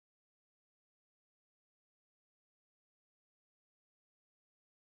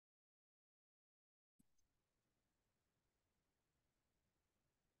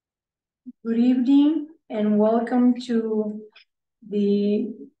Good evening and welcome to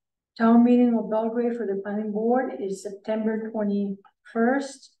the town meeting of Belgrade for the planning board. It's September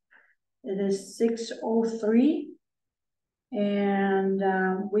 21st. It is 6:03. And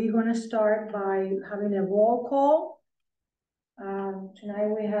we're gonna start by having a roll call. Tonight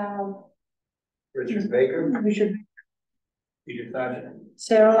we have Richard Baker. Peter Thatcher.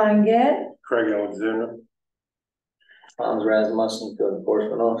 Sarah Langet. Craig Alexander. Hans Rasmussen, code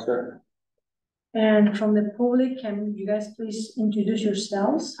enforcement officer. And from the public, can you guys please introduce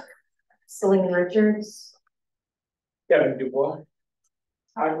yourselves? Celine Richards. Kevin Dubois.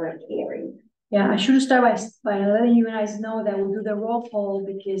 Hardwick Carey. Yeah, I should start by letting you guys know that we'll do the roll call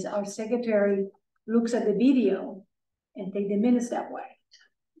because our secretary looks at the video and take the minutes that way.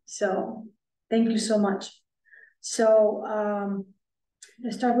 So thank you so much. So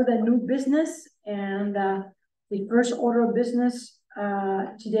let's start with a new business, and the first order of business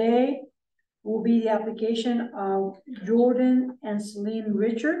today will be the application of Jordan and Celine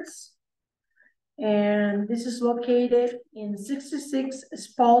Richards. And this is located in 66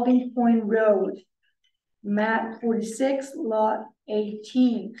 Spalding Point Road, map 46, lot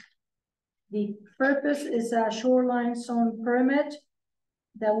 18. The purpose is a shoreline zone permit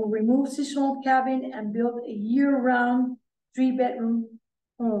that will remove seasonal cabin and build a year-round 3-bedroom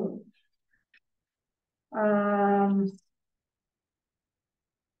home.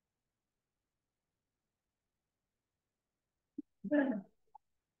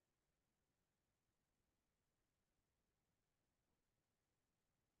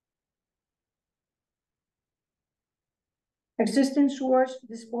 Existing source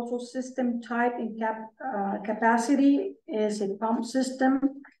disposal system type and capacity is a pump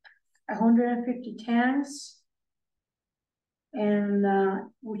system, 150 tanks, and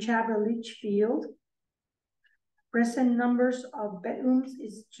which have a leach field. Present numbers of bedrooms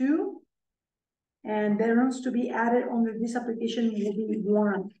is 2, and bedrooms to be added under this application will be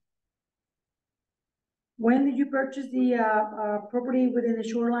 1. When did you purchase the property within the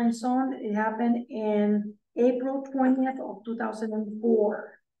shoreline zone? It happened in April 20th of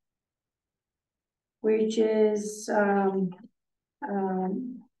 2004, which is the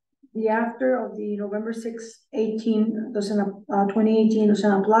after of the November 6, 2018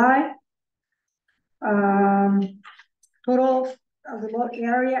 doesn't apply. Total of the lot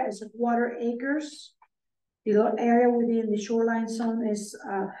area is 1/4 acres. The lot area within the shoreline zone is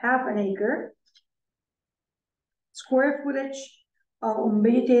 1/2 acre. Square footage of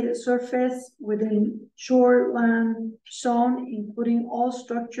unvegetated surface within shoreline zone, including all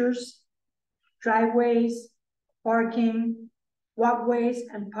structures, driveways, parking, walkways,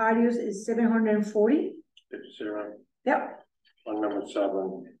 and patios, is 740. 0. Yep. On number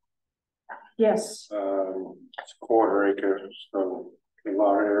 7. Yes. It's 1/4 acre, so the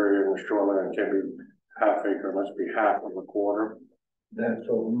lot area in the shoreline can be 1/2 acre, must be 1/2 of a quarter. That's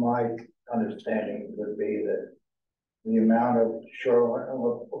what my understanding would be, that the amount of shoreline,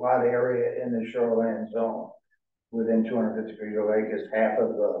 lot area in the shoreline zone within 250 feet of the lake is 1/2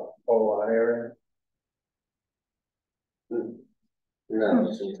 of the whole lot area. No,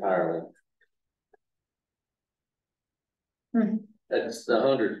 it's entirely. That's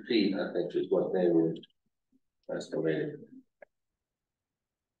 100 feet, I think, is what they were estimating.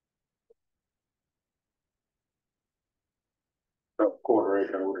 So 1/4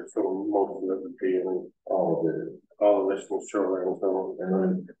 acre, I would assume most of it would be in All of it. all of this in shoreline zone. And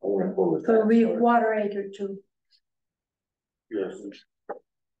then I want to pull it. So it'll be 1/4 acre too. Yes.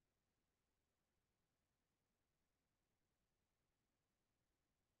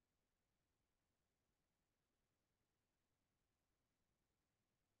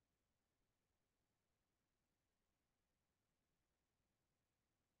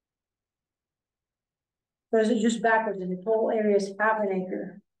 Or is it just backwards and the total area is 1/2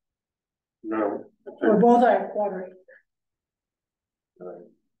 acre? No. Or both are 1/4 acre?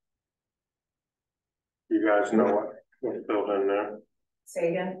 You guys know what was filled in there?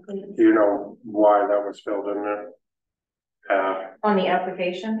 Say again, please. Do you know why that was filled in there? On the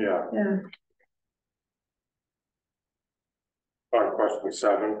application? Yeah, Yeah. on question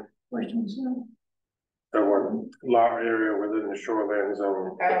 7, Questions? there was lot area within the shoreline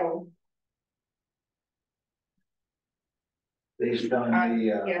zone. Oh, Based on I'm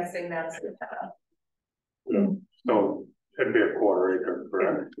the, guessing that's, So it'd be a 1/4 acre,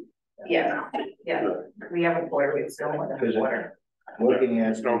 correct? yeah, we have a 1/4, it's still more than a 1/4. looking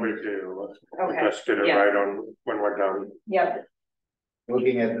at, It's no big deal. Let's Okay, just get it yeah. right on when we're done. Yep,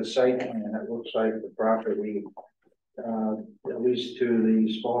 looking at the site plan, it looks like the property, at least to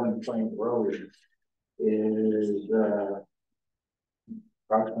the Spalding Point Road, is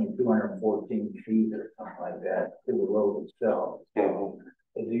approximately 214 feet or something like that to the road itself. Mhm.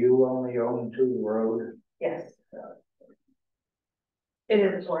 Do you only own to the road? Yes. It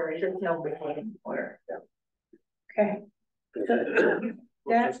is a quarter, it's no between quarter. Okay, We'll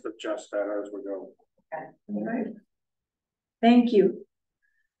just adjust that as we go. all right. Thank you.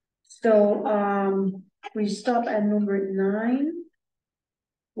 So, we stop at number 9.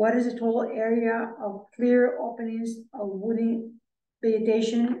 What is the total area of clear openings of woody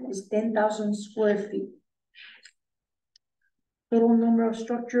vegetation is 10,000 square feet. Total number of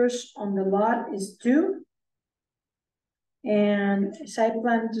structures on the lot is 2. And site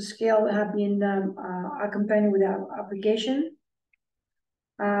plan to scale have been accompanied with our application.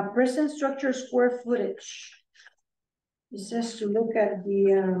 Present structure square footage. It says to look at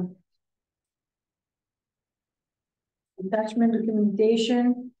the attachment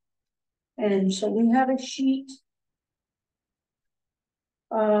documentation. And so we have a sheet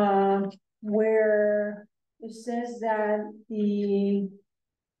where it says that the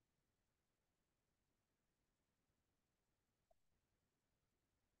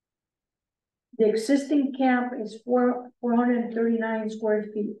existing camp is 439 square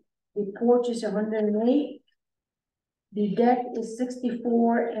feet. The porch is 108. The deck is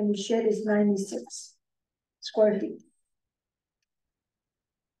 64 and the shed is 96 square feet.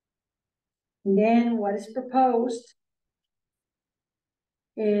 And then what is proposed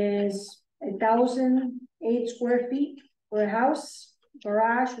is 1,008 square feet for a house.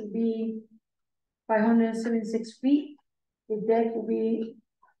 Garage would be 576 feet. The deck will be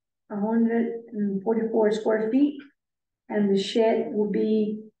 144 square feet, and the shed will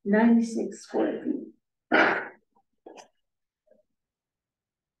be 96 square feet.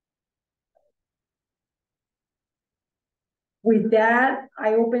 With that,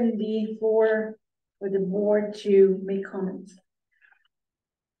 I open the floor for the board to make comments.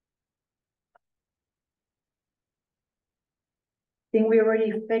 I think we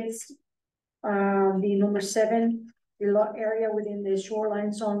already fixed the number 7. The lot area within the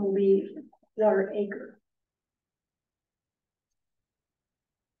shoreline zone will be 1/4 acre.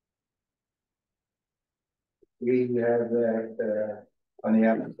 We have that, on the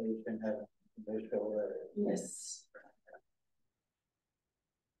application, have initial, Yes.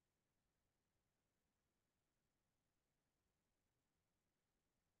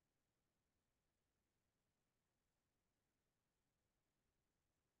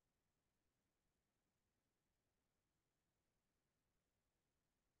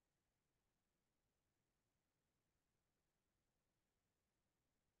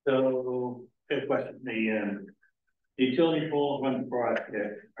 So, good question, the utility pole runs across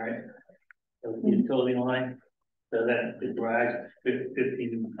there, right? So the utility line, so that the garage is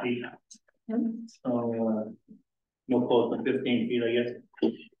 15 feet. So, no closer than 15 feet, I guess.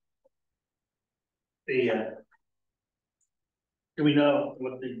 Do we know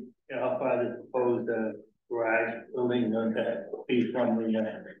what the, how far the proposed garage building is going to be from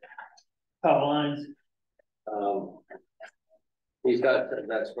the power lines? He's got,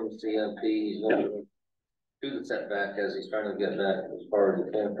 that's from CMP, he's going to do the setback as he's trying to get back as far as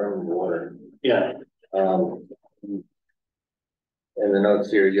he can from the water. Yeah. In the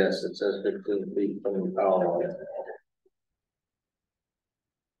notes here, yes, it says 15 feet from the power line.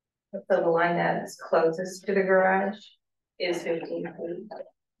 So the line that is closest to the garage is 15 feet.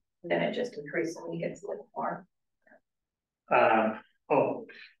 Then it just increases when it gets a little more. Oh.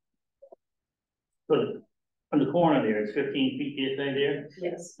 So on the corner there, it's 15 feet, you say there?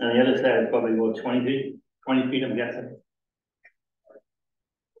 Yes. And the other side is probably about 20 feet, 20 feet, I'm guessing.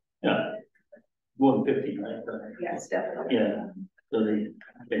 Yeah. More than 15, right? Yes, definitely. Yeah, so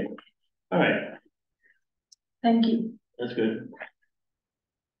okay, all right, Thank you. that's good.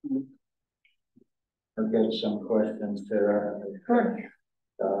 I've got some questions there. Sure.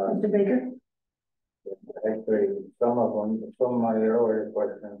 Mr. Baker? Actually, some of my earlier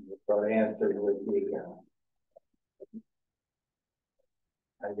questions were answered with the,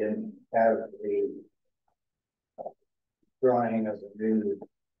 I didn't have the drawing of the new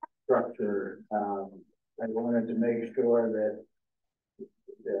structure. I wanted to make sure that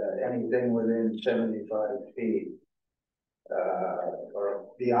anything within 75 feet or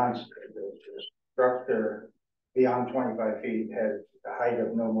beyond the structure beyond 25 feet has a height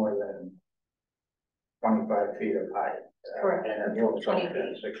of no more than 25 feet of height. Correct. And it looks like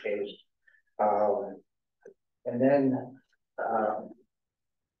that's the case. And then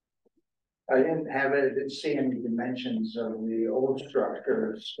I didn't see any dimensions of the old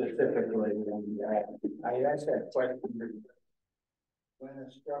structure specifically. And I asked that question when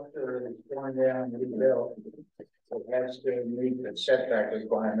a structure is torn down and rebuilt, it has to meet the setback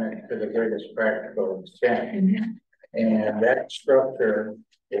requirement to the greatest practical extent. And that structure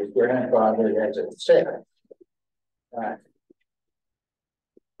is grandfathered as it sits.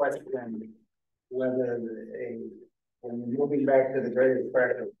 Question whether when you're moving back to the greatest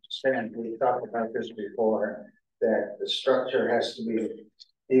practical extent, we talked about this before, that the structure has to be,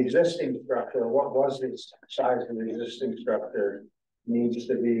 the existing structure, what was the size of the existing structure needs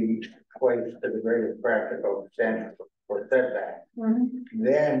to be placed to the greatest practical extent for setback.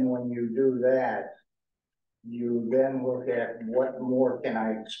 Then when you do that, you then look at what more can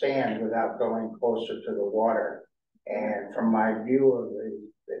I expand without going closer to the water. And from my view of the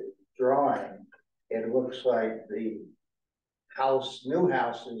drawing, it looks like the new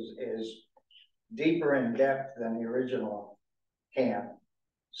house is deeper in depth than the original camp.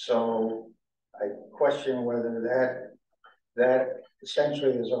 So I question whether that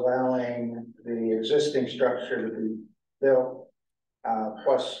essentially is allowing the existing structure to be built,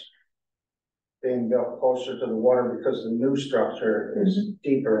 plus being built closer to the water because the new structure is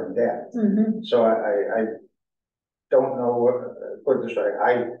deeper in depth. So I don't know what, put it this way,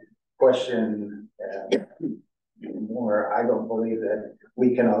 I question more. I don't believe that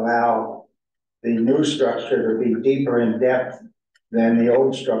we can allow the new structure to be deeper in depth than the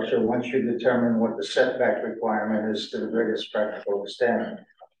old structure once you determine what the setback requirement is to the greatest practical extent.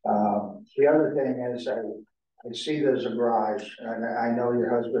 The other thing is I see there's a garage, and I know your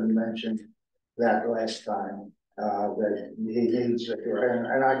husband mentioned that last time, that he needs a garage,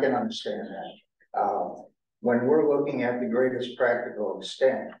 and I can understand that. When we're looking at the greatest practical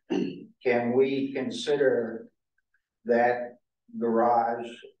extent, can we consider that garage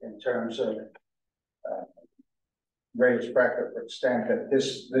in terms of greatest practical extent, that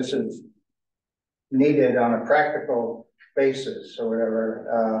this is needed on a practical basis or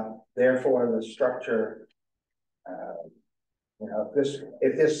whatever, therefore the structure,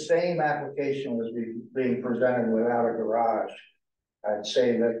 if this same application was being presented without a garage, I'd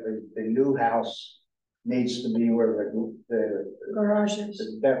say that the new house needs to be where the Garage is.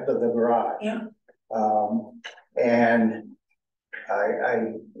 the depth of the garage. Yeah. And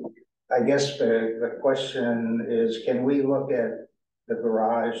I guess the question is, can we look at the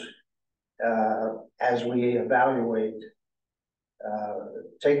garage as we evaluate,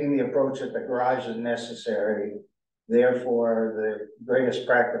 taking the approach that the garage is necessary, therefore the greatest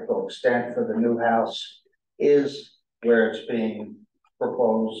practical extent for the new house is where it's being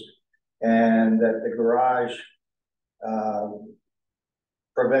proposed, and that the garage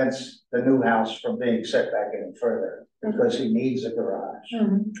prevents the new house from being set back any further because he needs a garage.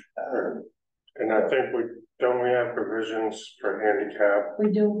 And I think we have provisions for handicap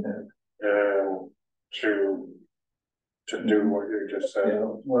We do. and to do what you just said. Yeah,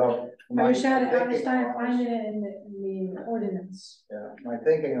 well, I wish I was thinking trying to was- find it in the ordinance. Yeah, my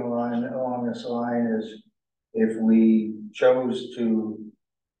thinking along this line is if we chose to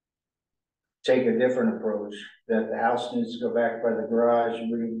take a different approach, that the house needs to go back by the garage,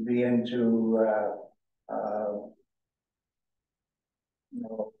 we'd be into,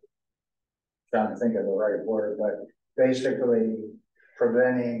 trying to think of the right word, but basically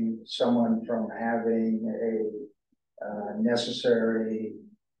preventing someone from having a necessary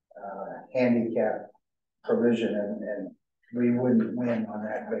handicap provision, and we wouldn't win on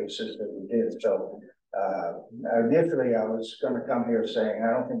that basis if we did. So initially I was going to come here saying,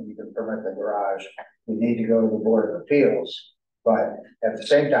 I don't think you can permit the garage. We need to go to the Board of Appeals. But at the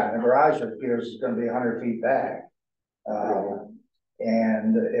same time, the garage appears is going to be 100 feet back.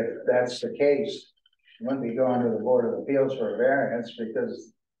 And if that's the case, you wouldn't be going to the Board of Appeals for a variance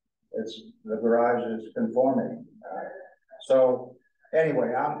because the garage is conforming. So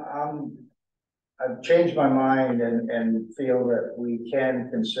anyway, I've changed my mind and feel that we can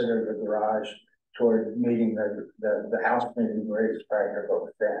consider the garage toward meeting the house meeting greatest practical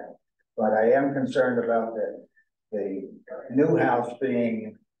extent. But I am concerned about the new house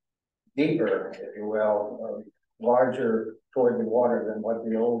being deeper, if you will, larger toward the water than what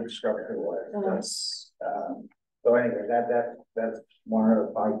the old structure was. So anyway, that's one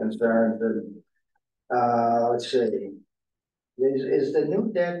of my concerns. And let's see. Is the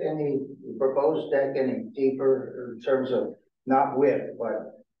new deck proposed deck any deeper in terms of not width,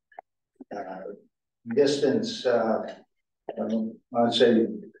 but distance? I'd say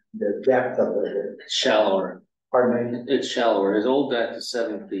the depth of it. Shallower. Pardon me? It's shallower. His old deck is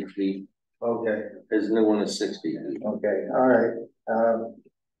 7 feet deep. Okay, His new one is 6 feet deep. okay, all right.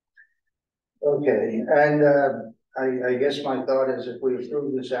 Okay, and I guess my thought is if we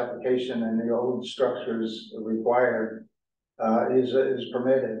approve this application and the old structures required, is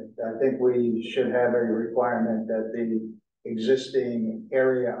permitted. I think we should have a requirement that the existing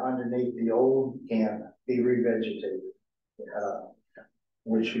area underneath the old camp be revegetated.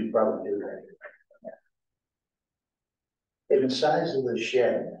 We should probably do that. And the size of the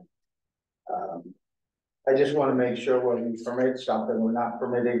shed, I just want to make sure when we permit something, we're not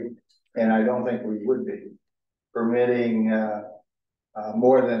permitting, and I don't think we would be, permitting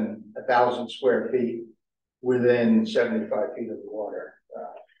more than 1,000 square feet within 75 feet of the water.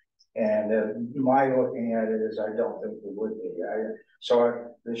 My looking at it is I don't think we would be. So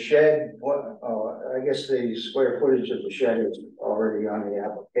the shed, I guess the square footage of the shed is already on the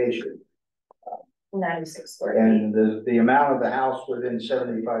application. 96 square feet. And the amount of the house within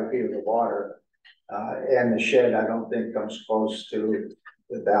 75 feet of the water, and the shed, I don't think comes close to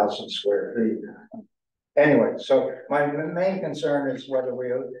 1,000 square feet. Anyway, so my main concern is whether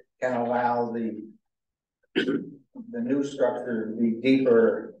we can allow the new structure to be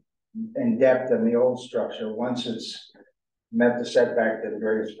deeper in depth than the old structure once it's met the setback to the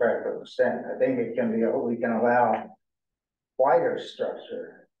greatest practical extent. I think it can be, we can allow wider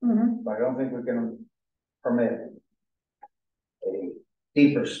structure, but I don't think we can permit a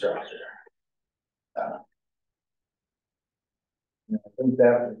deeper structure. I think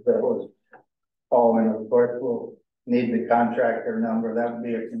that was all, and of course we'll need the contractor number. That would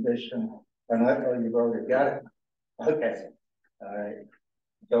be a condition. Unless you've already got it. Okay. All right.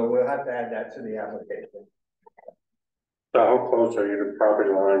 So we'll have to add that to the application. So how close are you to property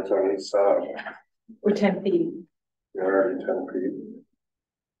lines on each side? We're 10 feet. You're already 10 feet.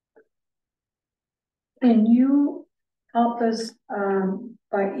 Can you help us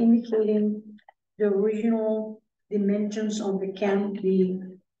by indicating the original dimensions of the camp, the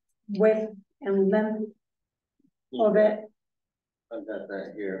width and length of it? I've got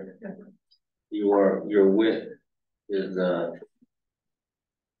that here. Your width is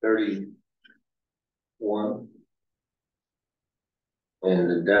 31, and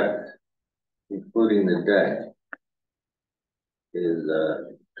the depth, including the deck, is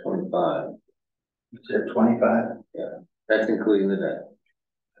 25. You said 25? Yeah, that's including the deck.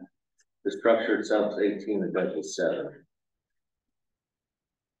 The structure itself is 18, the deck is 7.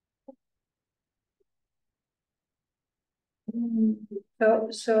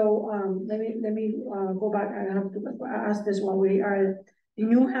 Let me go back. I have to ask this one. We are the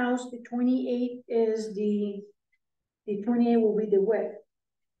new house. The 28 is the 28 will be the width,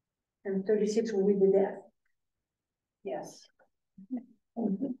 and 36 will be the depth. Yes.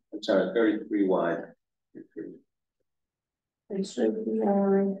 I'm sorry, 33 wide. It's 33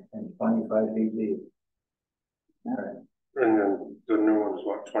 wide and 25 feet deep. All right. And then the new one is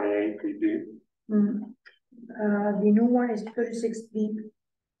what, 28 feet deep? The new one is 36 deep.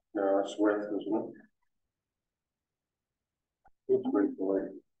 No, that's width, isn't it? It's width away.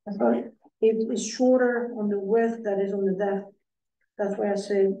 But it's shorter on the width that is on the depth. That's why I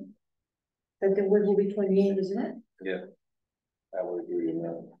said that the width will be 28, isn't it? Yeah, I would agree with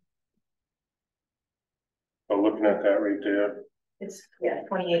that. I'm looking at that right there. It's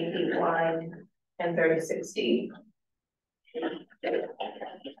 28 feet wide and 36 deep.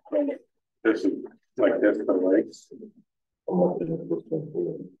 This is like this, the lakes.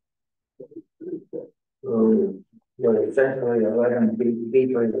 So you're essentially 11 feet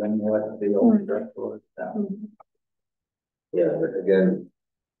deeper than what the old structure was. Yeah, but again,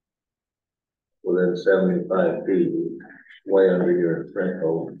 within 75 feet, way under your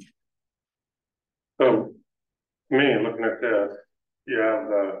threshold. So, me, looking at this, you have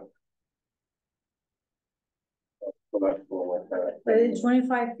the. Like that. But it's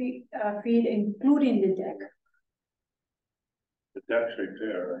 25 feet, including the deck. The deck's right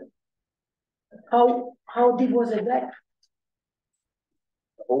there, right? How deep was the deck?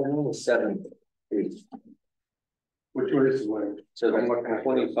 The whole room is 7 feet. Which way is the lake? So I'm looking that's at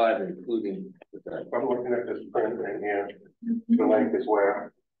 25 including the deck. I'm looking at this print right here. The lake is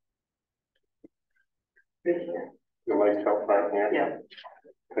where? The lake's out front here? Yeah.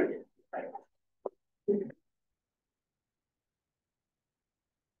 Okay.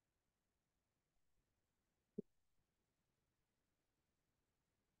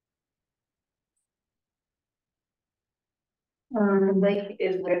 The lake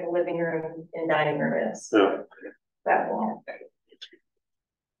is where the living room and dining room is. Yeah. That wall.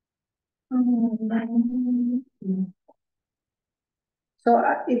 So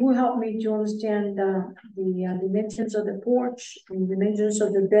it will help me to understand the dimensions of the porch and dimensions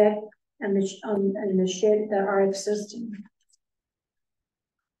of the deck and the shed that are existing.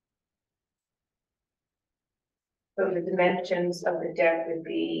 So the dimensions of the deck would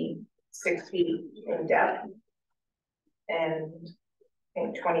be 6 feet in depth and I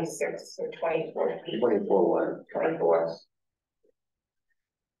think 26 or 24 feet. 24 wide. 24.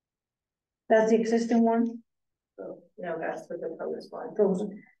 That's the existing one, No, that's the proposed one.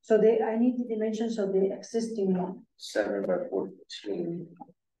 frozen. So I need the dimensions of the existing one, 7 by 14.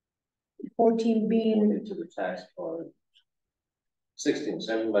 14 being Into the tax part. 16,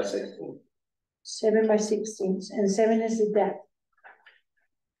 7 by 16. 7 by 16, and 7 is the depth.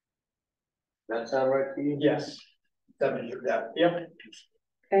 That sound right to you? Yes. Yep.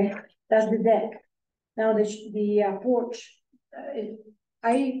 Okay, that's the deck. Now the porch,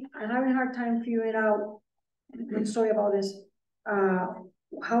 I'm having a hard time figuring out, I'm sorry about this,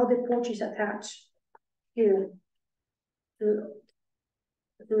 how the porch is attached here to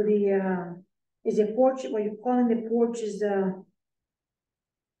the, is the porch, what you're calling the porch is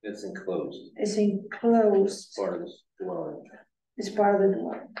It's enclosed, enclosed, part of this dwelling. it's part of the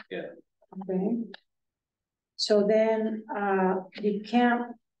dwelling. Yeah. Okay. So then, the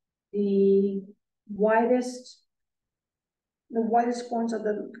camp, the widest points of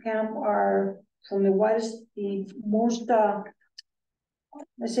the camp are from the widest, the most,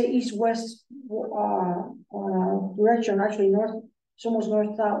 let's say east-west, direction, actually north, it's almost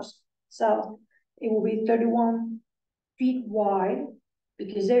north-south. It will be 31 feet wide,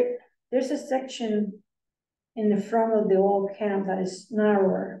 because there's a section in the front of the old camp that is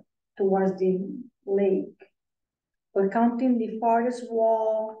narrower towards the lake. We're counting the farthest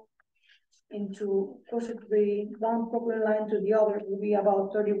wall into closer to the one property line to the other will be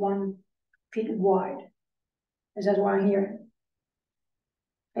about 31 feet wide. Is that what I'm hearing?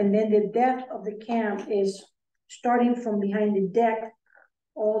 And then the depth of the camp is starting from behind the deck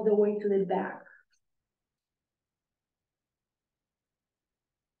all the way to the back.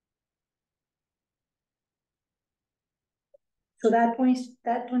 So that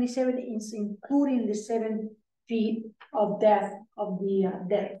 27 is including the 7 feet of depth of the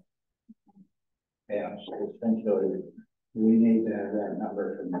deck. Yeah, so essentially, we need to have that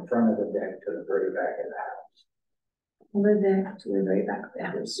number from the front of the deck to the very back of the house. From the deck to the very back of the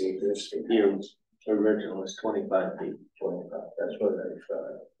house. The existing Here, original was 25 feet. 25, that's what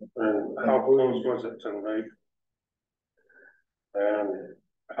I And how close was it to the lake? And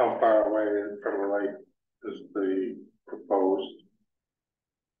how far away from the lake is the proposed?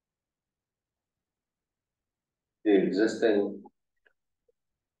 The existing.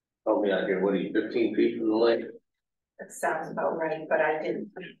 Help me out here, what are you, 15 feet from the lake? That sounds about right, but I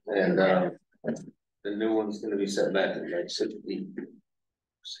didn't. And, the new one's gonna be set back at like 6 feet.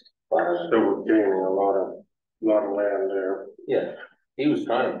 So we're gaining a lot of land there. Yeah, he was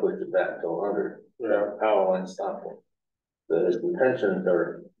trying to push it back to 100. Yeah. Power line stopped him. The intentions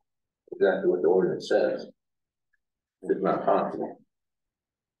are exactly what the ordinance says. It's not possible.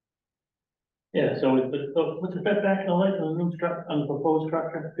 Yeah, so what's the setback on the lake on the new structure, on the proposed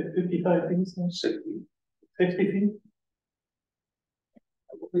structure, 55 feet, 60. 60 feet?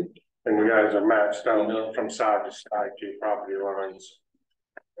 And you guys are matched out from side to side to your property lines.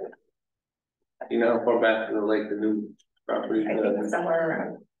 You know how far back to the lake the new property? I think it's somewhere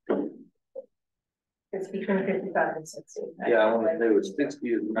around. It's between 55 and 60. Yeah, I want to say it was 60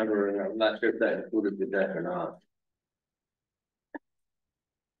 is the number, and I'm not sure if that included the deck or not.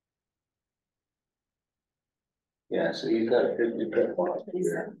 Yeah, so you've got a 50-foot lot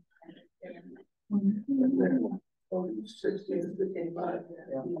here. And then 60 and 55.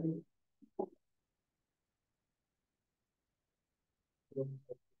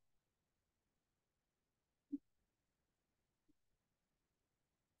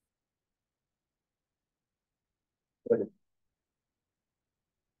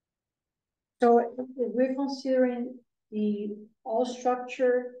 So if we're considering the old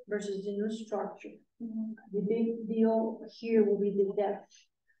structure versus the new structure, the big deal here will be the depth.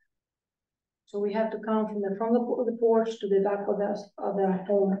 So we have to count from the front of the porch to the back of the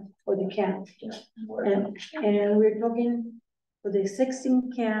home or the camp. And we're talking for the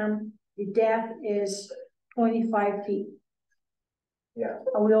 16 camp, the depth is 25 feet. Yeah.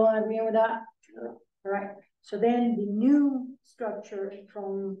 Are we all agreeing with that? Yeah. All right, so then the new structure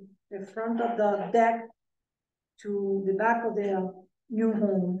from the front of the deck to the back of the new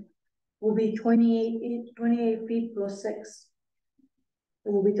home will be 28 feet plus 6.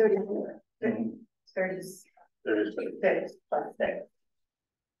 It will be 34. 36 plus 6.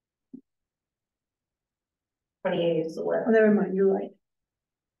 28 is the width. Oh, never mind, you're right.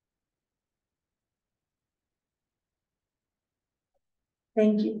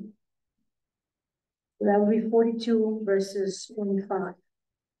 Thank you. So that will be 42 versus 25.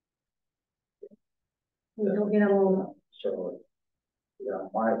 We're talking about So, yeah,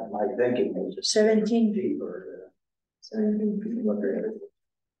 my thinking is 17 feet. cheaper But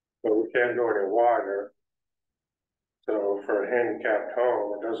we can't go any wider. So for a handicapped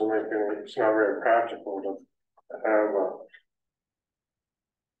home, it doesn't make any, it's not very practical to have a,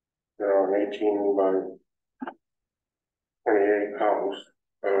 you know, an 18 by 28 house.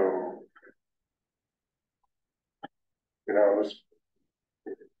 You know, this,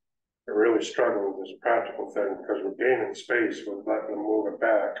 I really struggle with this practical thing because we're gaining space with letting them move it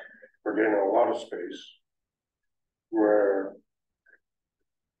back. We're gaining a lot of space where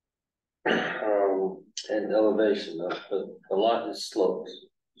And elevation, the lot is sloped,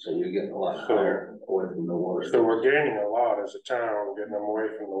 so you're getting a lot higher away from the water. so we're gaining a lot as a town, getting them away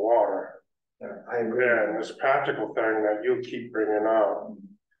from the water. I agree. Yeah, and this practical thing that you keep bringing up,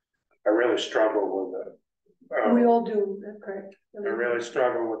 I really struggle with it. We all do, that's correct. I really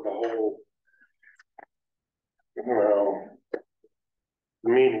struggle with the whole, well, the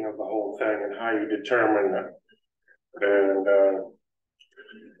meaning of the whole thing and how you determine it. And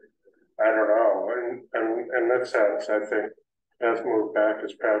I don't know, and in that sense, I think Beth moved back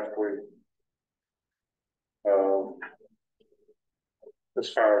is practically as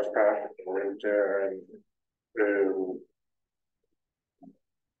far as practical right there, and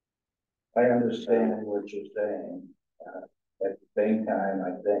I understand what you're saying. At the same time,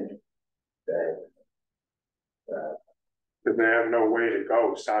 I think that because they have no way to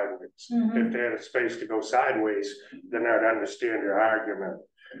go sideways. Mhm. If they had a space to go sideways, then I'd understand your argument,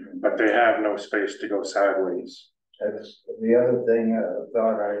 but they have no space to go sideways. that's the other thing,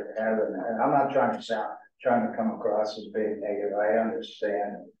 thought I have, and I'm not trying to come across as being negative. I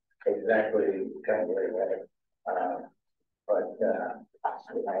understand exactly kind of that. But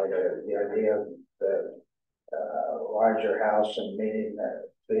you know, the idea of the larger house and meeting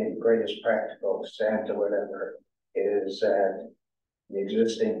the greatest practical extent or whatever is that the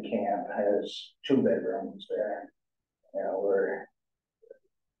existing camp has 2 bedrooms there. You know, we're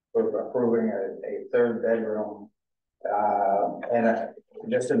approving a 3rd bedroom, and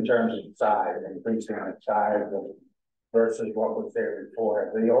just in terms of size, increasing the size versus what was there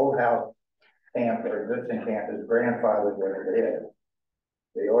before. The old house camp or existing camp is grandfathered where it is.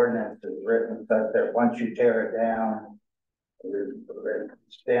 The ordinance is written such that once you tear it down,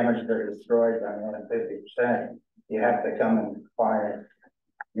 it's damaged or destroyed by more than 50%, you have to come in compliance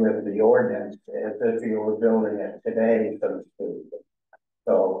with the ordinance as if you were building it today, so to speak.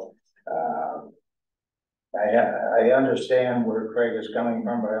 So I understand where Craig is coming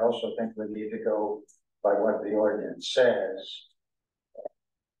from, but I also think we need to go by what the ordinance says.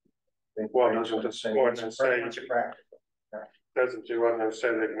 Well, doesn't the ordinance say, practical? doesn't the ordinance say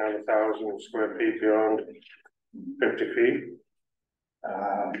they can have 1,000 square feet beyond 50 feet?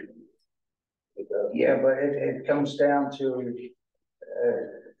 Yeah, but it comes down to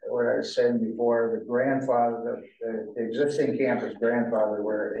what I was saying before, the grandfather, the existing camp is grandfather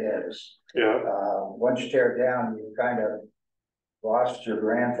where it is. Yeah. Once you tear it down, you kind of lost your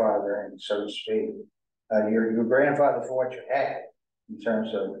grandfathering, so to speak. Your grandfather for what you had in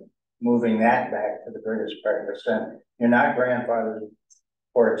terms of moving that back to the greatest practice. And you're not grandfathered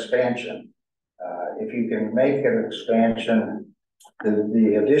for expansion. If you can make an expansion,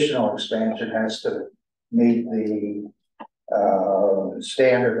 the additional expansion has to meet the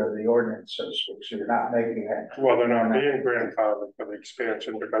standard of the ordinance, so to speak. So you're not making it. Well, they're not being grandfathered for the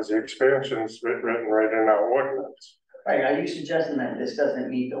expansion because the expansion is written right in our ordinance. Right, are you suggesting that this doesn't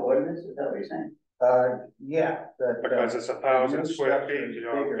meet the ordinance, is that what you're saying? Yeah, that Because it's 1,000 square feet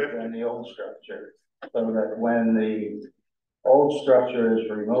beyond bigger than the old structure, so that when the old structure is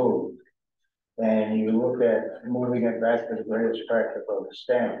removed and you look at moving it back to the greatest practical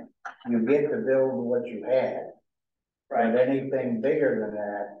extent, you get to build what you had. And anything bigger than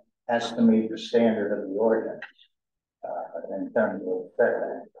that has to meet the standard of the ordinance in terms of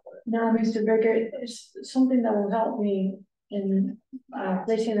setback. Now, Mr. Berger, it's something that will help me in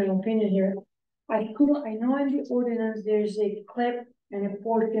placing an opinion here. I know in the ordinance, there's a clip and a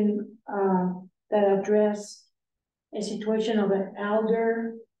portion that address a situation of an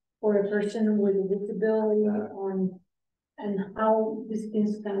elder or a person with a disability on and how these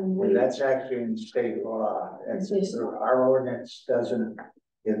things can And wait. that's actually in state law. Yes. Our ordinance doesn't,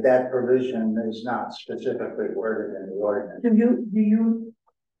 if that provision is not specifically worded in the ordinance. Do you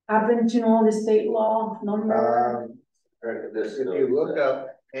happen to know the state law number? If you look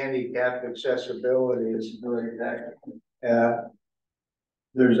up handicap accessibility,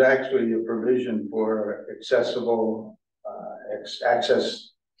 there's actually a provision for accessible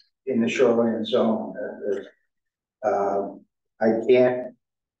access in the shoreline zone. I can't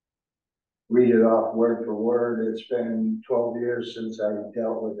read it off word for word. It's been 12 years since I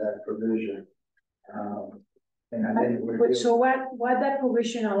dealt with that provision. And I didn't But review. so what that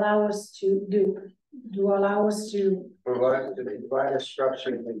provision allow us to do? Do allow us to, Provide a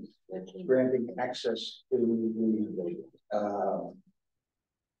structure that's granting access to the,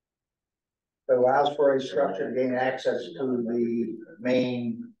 allows for a structure to gain access to the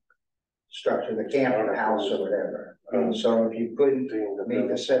main structure, the camp or house or whatever. And so if you couldn't meet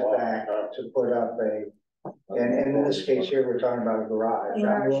the setback to put up and in this case here, we're talking about a garage.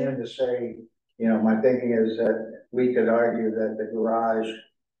 I'm willing to say, you know, my thinking is that we could argue that the garage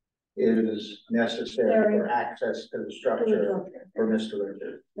is necessary for access to the structure for Mr.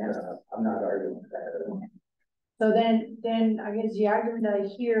 Richard. Yes. I'm not arguing with that at all. so then I guess the argument that I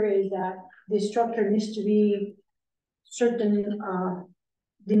hear is that the structure needs to be certain,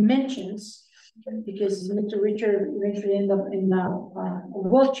 dimensions. Because Mr. Richard eventually end up in a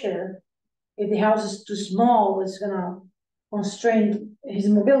wheelchair. If the house is too small, it's gonna constrain his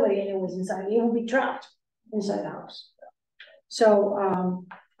mobility and it was inside, he will be trapped inside the house. So,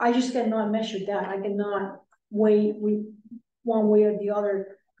 I just cannot measure that, I cannot weigh one way or the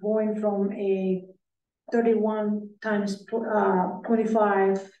other, going from a 31 times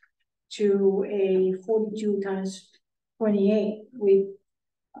 25 to a 42 times 28 with.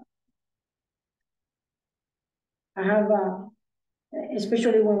 I have,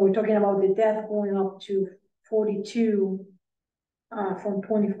 especially when we're talking about the depth going up to 42, from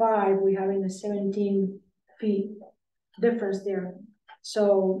 25, we have in the 17 feet difference there.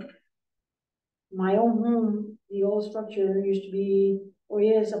 So my own home, the old structure used to be, or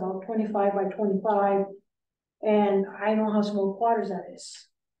is about 25 by 25. And I know how small quarters that is.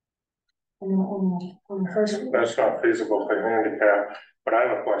 On the first floor. That's not feasible for handicap, but I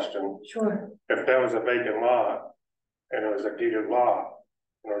have a question. Sure. If there was a vacant lot and it was a deeded lot,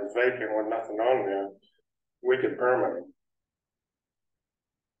 and it was vacant with nothing on there, we could permit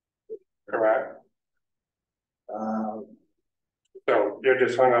it. Correct? So you're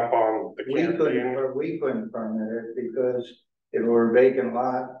just hung up on the We couldn't permit it because if it were a vacant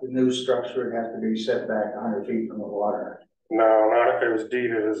lot, the new structure would have to be set back 100 feet from the water. No, not if it was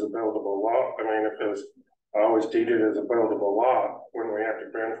deeded as a buildable lot. I mean, if it was always deeded as a buildable lot, wouldn't we have to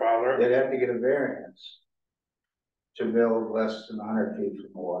grandfather it? They'd have to get a variance to build less than 100 feet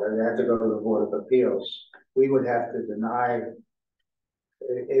from the water. They have to go to the Board of Appeals. We would have to deny.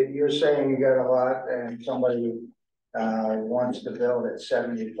 If you're saying you got a lot and somebody wants to build at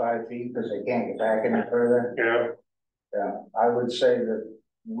 75 feet because they can't get back any further. Yeah, I would say that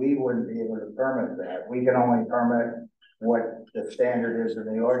we wouldn't be able to permit that. We can only permit what the standard is in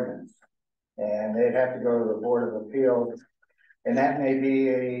the ordinance. And they'd have to go to the Board of Appeals. And that may be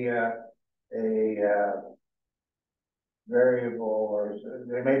a variable, or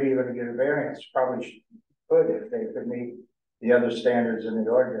they may be able to get a variance, probably could if they could meet the other standards in the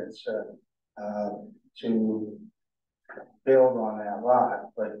ordinance to build on that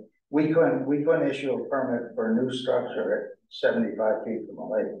lot. But we couldn't issue a permit for a new structure at 75 feet from the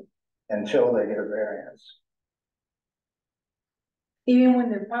lake until they get a variance. Even when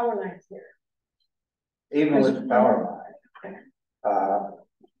the power line's there. Even with the power line,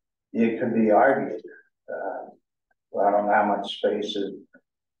 it could be argued. Well, I don't know how much space is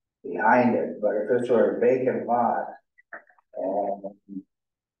behind it, but if this were a vacant lot and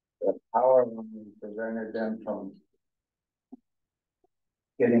the power line prevented them from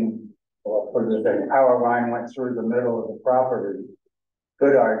getting, or the power line went through the middle of the property,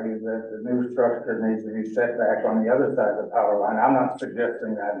 could argue that the new structure needs to be set back on the other side of the power line. I'm not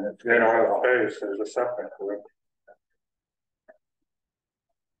suggesting that in this case. They don't have space, there's a setback for it.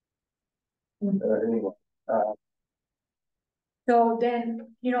 Anyway, So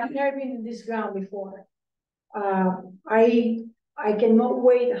then, you know, I've never been in this ground before. I cannot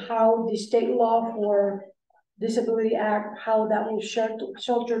wait how the state law for Disability Act, how that will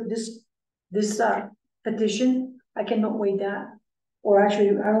shelter this petition. I cannot wait that. Or actually,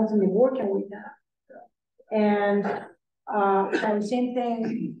 I don't think the board can wait that. And the same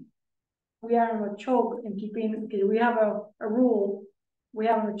thing, we are on a choke and keeping, because we have a rule, we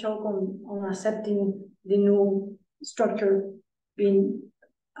have a choke on accepting the new structure being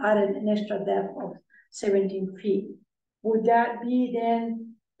added an extra depth of 17 feet. Would that be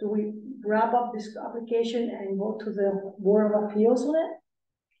then, do we wrap up this application and go to the Board of Appeals on it?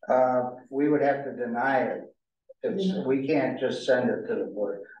 we would have to deny it. We can't just send it to the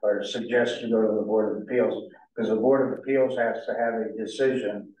board or suggest you go to the Board of Appeals, because the Board of Appeals has to have a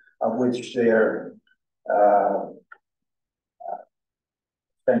decision of which they're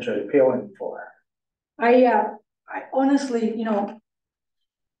essentially appealing for. I honestly, you know,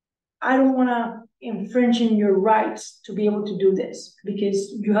 I don't wanna infringe in your rights to be able to do this,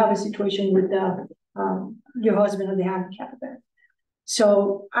 because you have a situation with your husband or the handicap event.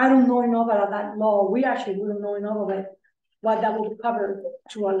 So I don't know enough about that law. We don't know enough of it, what that would cover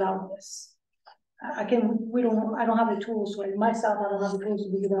to allow this. I don't have the tools, so myself, I don't have the tools to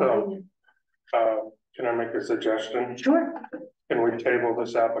give an opinion. Can I make a suggestion? Sure. Can we table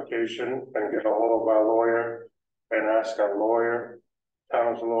this application and get a hold of our lawyer and ask our lawyer,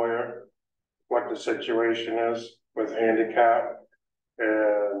 town's lawyer, what the situation is with handicap?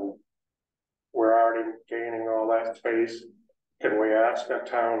 And we're already gaining all that space. Can we ask our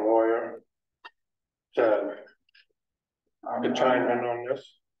town lawyer to chime in on this?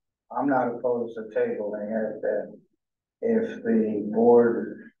 I'm not opposed to tabling it, that if the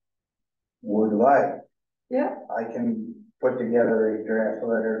board would like. Yeah. I can put together a draft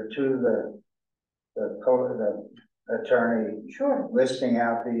letter to the attorney. Sure. Listing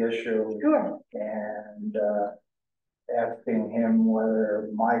out the issue. Sure. And, asking him whether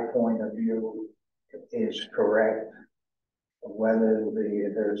my point of view is correct. Whether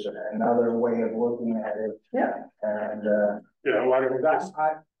there's another way of looking at it. Yeah. And, Yeah, why don't we just,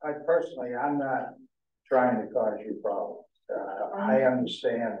 I personally, I'm not trying to cause you problems. I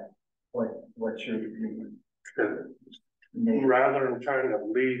understand what you need. rather than trying to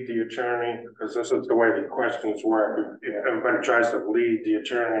lead the attorney, because this is the way the questions work, everybody tries to lead the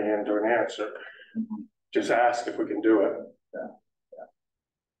attorney into an answer. Just ask if we can do it.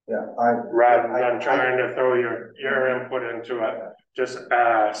 Yeah, Rather than trying to throw your input into it, just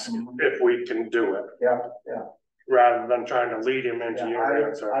ask if we can do it. yeah. Rather than trying to lead him into your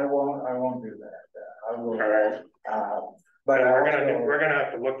answer. I won't do that. I will. All right. But we're gonna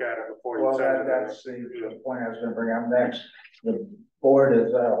have to look at it before you well, send it. that's the point I was gonna bring up next. The board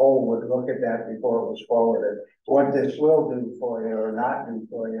as a whole would look at that before it was forwarded. What this will do for you or not do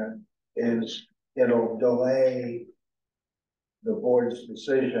for you is it'll delay the board's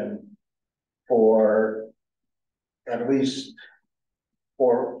decision for at least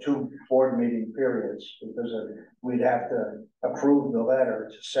for 2 board meeting periods, because we'd have to approve the letter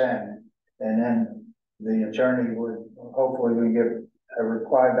to send, and then the attorney would hopefully we get a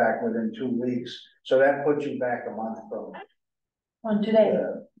reply back within 2 weeks. So that puts you back a month from On today.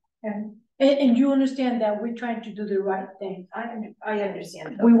 Yeah. And you understand that we're trying to do the right thing. I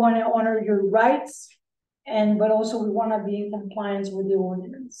understand. We want to honor your rights, but also we want to be in compliance with the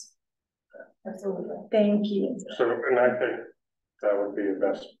ordinance. Absolutely. Thank you. So, and I think that would be the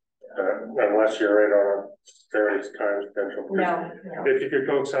best, unless you're in on a various time schedule. No. If you could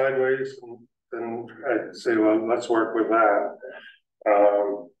go sideways, then I'd say, well, let's work with that.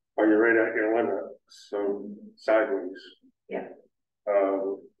 Or you're right at your limit, so sideways. Yeah.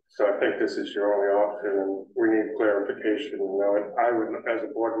 So I think this is your only option, and we need clarification. You know, I would, as a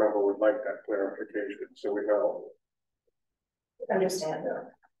board member, would like that clarification, so we know. Understand.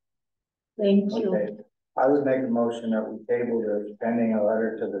 Thank you. Okay. I would make a motion that we table this pending a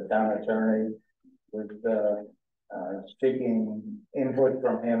letter to the town attorney with seeking input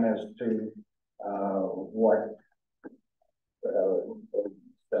from him as to what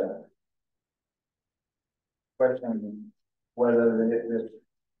question whether this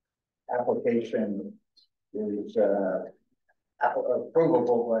application is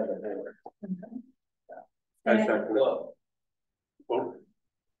approvable by the board. I second it. Well,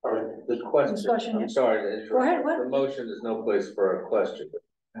 All right. the question, Discussion, yeah. I'm sorry to Go ahead, interrupt. what? The motion is no place for a question.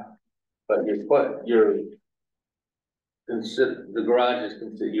 No. But the garage is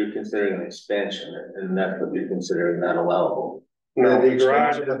you're considering an expansion, and that's what you're considering not allowable. No, the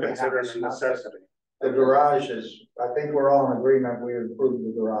garage expansion is of the considered house, a not necessity. The garage is, I think we're all in agreement, we approved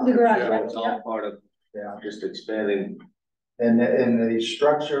the garage. The garage, So it's yeah. all part of Yeah, just expanding. and the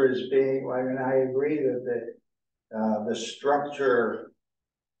structure is being, I mean, I agree that the structure,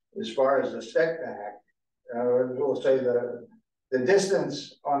 as far as the setback, we'll say the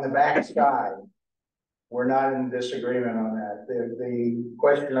distance on the back side, we're not in disagreement on that. The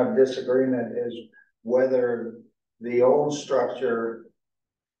question of disagreement is whether the old structure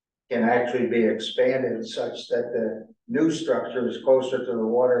can actually be expanded such that the new structure is closer to the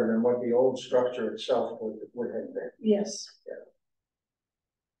water than what the old structure itself would have been. Yes.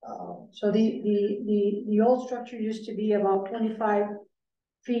 So the old structure used to be about 25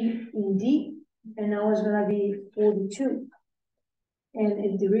 feet in deep, and now it's gonna be 42.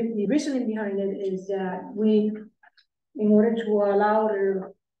 And the reasoning behind it is that in order to allow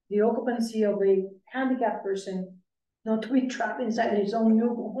the occupancy of a handicapped person not to be trapped inside his own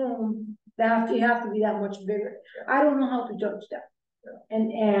new home, you have to be that much bigger. I don't know how to judge that.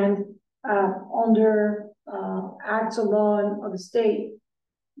 And under acts of law of the state,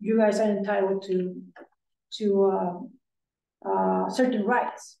 you guys are entitled to certain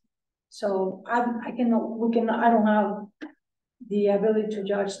rights. So I don't have the ability to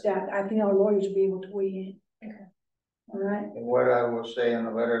judge that. I think our lawyers will be able to weigh in. Okay. All right, And what I will say in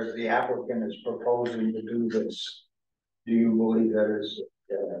the letter is the applicant is proposing to do this. Do you believe that is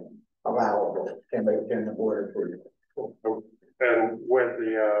allowable? Can the board approve? And with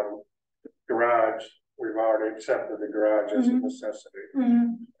the, garage, we've already accepted the garage as a Mhm. necessity. I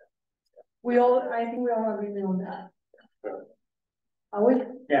think we all agree on that. Yeah. Are we?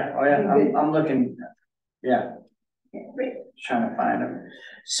 Yeah, oh yeah, I'm looking, yeah, trying to find them.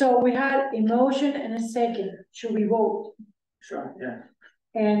 So we had a motion and a second. Should we vote? Sure, yeah.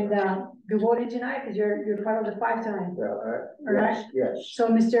 And you voted tonight because you're part of the 5 tonight. Yes, yes, So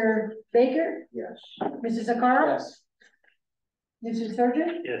Mr. Baker, yes. Mrs. Sakara, Yes. Mrs.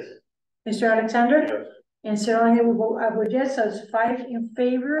 Surgeon, Yes. Mr. Alexander, Yes, and Sarah Lange will vote, I vote yes, so it's 5 in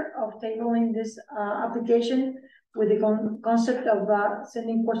favor of tabling this application with the concept of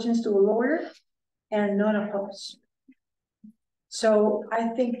sending questions to a lawyer and none opposed. So I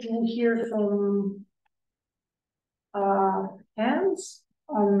think we'll hear from Hans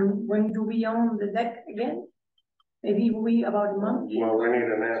on when do we own the deck again? Maybe about a month. well, we need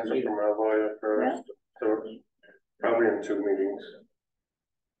an answer from our lawyer first, so probably in 2 meetings.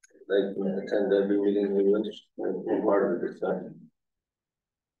 They can attend every meeting we went, and part of the discussion.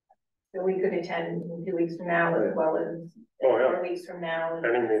 So we could attend in 2 weeks from now as well as Oh, yeah. 4 weeks from now,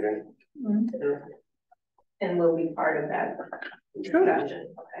 Any meeting. Mhm. and we'll be part of that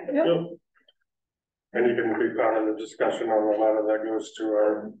discussion, okay? Yep. And you can be part of the discussion on the letter that goes to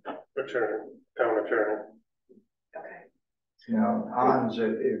our attorney, town attorney. Okay. You know, Hans,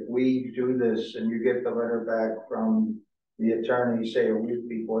 if we do this and you get the letter back from the attorney, say a week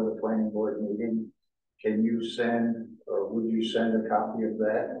before the planning board meeting, can you send, or would you send a copy of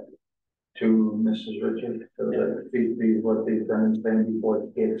that to Mrs. Richard, so that be what the attorney's been before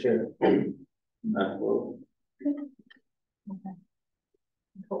it gets here?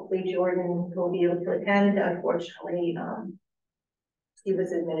 Hopefully Jordan will be able to attend. Unfortunately, he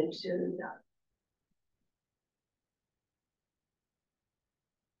was admitted to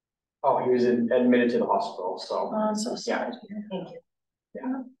Oh, he was admitted to the hospital, so. I'm so sorry. Thank you.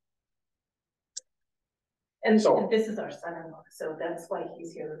 Yeah. And So- this is our son-in-law, so that's why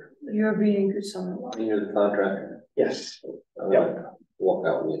he's here. You're being a good son-in-law. And you're the contractor. Yes, Yep. Walk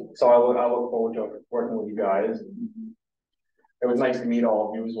out with. so I look forward to working with you guys. It was nice to meet all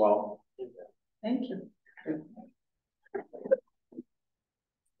of you as well. Thank you.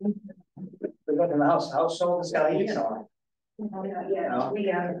 Good luck in the house. How soon is Sally in on? Yeah, No.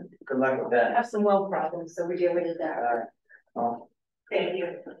 we Good luck with that. have some well problems, so we're dealing with that. Oh, Thank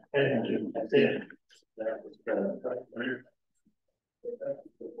you. Thank you. That's it. That was good.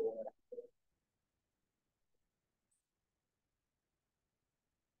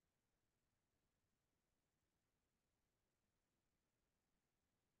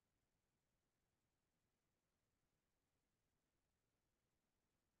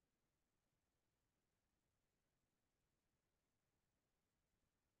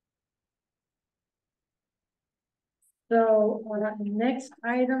 So the next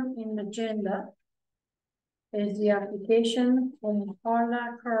item in the agenda is the application from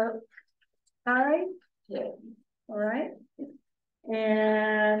Carla Carey. Yeah. All right.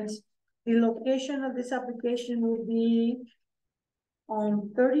 And the location of this application will be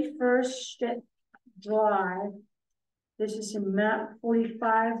on 31st Drive. This is in map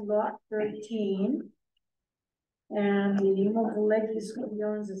 45 lot 13. And the name of the lake is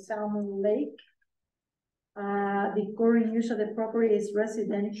beyond the Salmon Lake. The current use of the property is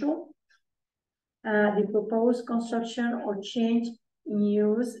residential. The proposed construction or change in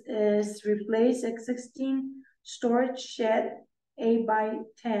use is replace existing storage shed 8 by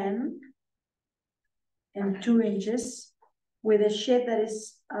 10 and 2 inches with a shed that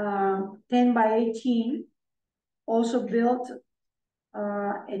is 10 by 18. Also built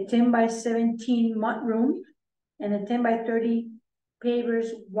a 10 by 17 mudroom and a 10 by 30 pavers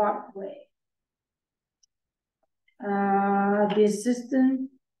walkway. The existing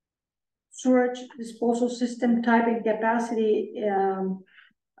storage disposal system type and capacity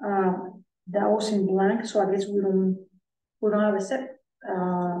that was in blank, so I guess we don't have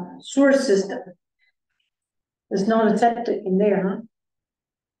a sewer system. There's not a septic in there, huh?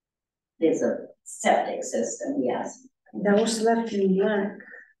 There's a septic system, yes. That was left in blank.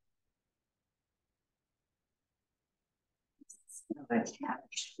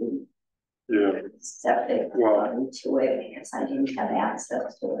 Attached Yeah, septic Wow. to it because I didn't have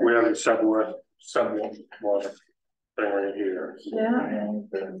access to it. we have a subwater thing right here. Yeah.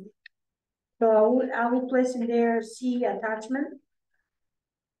 So I will place in there C attachment.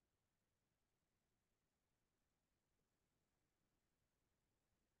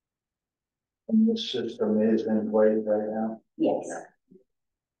 The system is in place right now. Yes,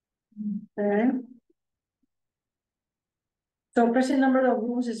 Okay. So present number of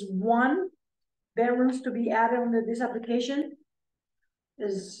rooms is 1. Bedrooms to be added under this application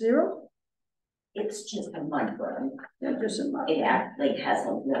is 0. it's just a mudroom. Yeah, just a month. It actually has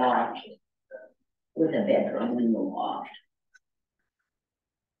a loft with a bedroom in the loft.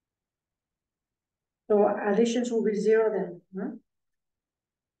 So additions will be 0 then, huh?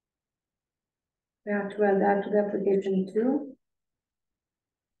 We have to add that to the application too.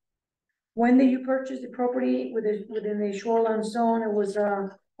 When did you purchase the property within the shoreline zone? It was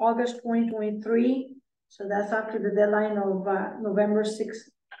August 2023. So that's after the deadline of November 6,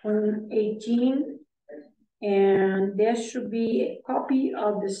 2018. And there should be a copy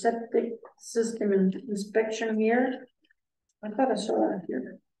of the septic system inspection here. I thought I saw that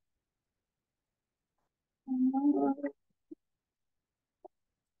here.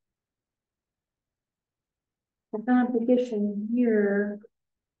 It's an application here.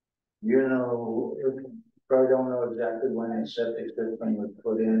 You know, probably don't know exactly when the septic system was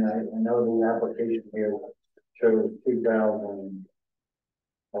put in. I know the application here shows 2000.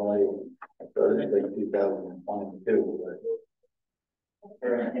 Only, I thought it was like 2022, but.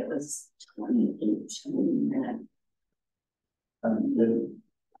 It was 2018.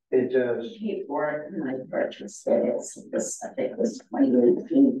 It just, Paperwork, and I purchased it, it was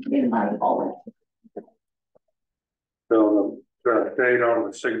 2018 in my wallet. So the date on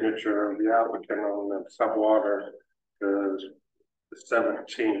the signature of the applicant on the subwater is the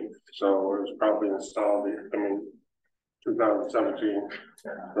 17th, so it was probably installed, 2017. So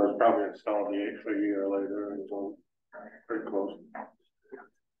it was probably installed a year later, and so pretty close.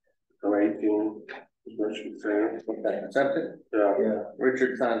 So 18 is what she's saying. Okay, septic, Yeah, yeah,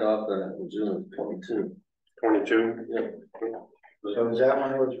 Richard signed off on it in June of 22. 22. Yep. so is that when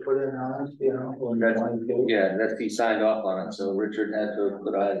it was put in honest, you know? when That's- 22? Yeah, that's, he signed off on it, so Richard had to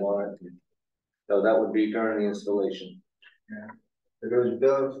put eyes on it. So that would be during the installation. It was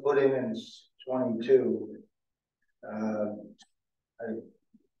built, put in 22.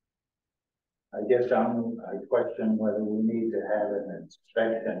 I guess I question whether we need to have an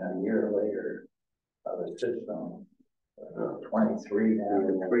inspection a year later of the system. 23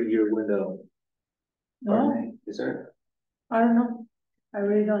 now. 3-year window, No, is there? I don't know. I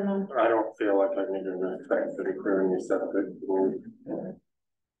really don't know. I don't feel like I need an effect to the clearing the septic.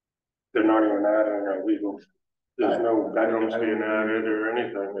 They're not even adding a legal, there's no bedrooms being added or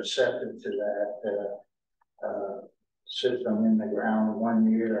anything. Receptive to that, system in the ground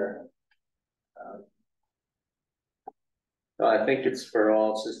 1 year. I think it's for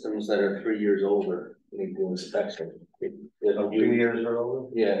all systems that are 3 years older, you need to inspection. It'll 2 be, years or older.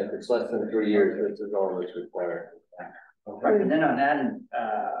 yeah, if it's less than 3 years, this is all that's required. Right, but they're not adding,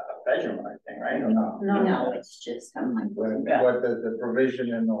 a bedroom or anything, right? No. No, No, it's just a mudroom. But the provision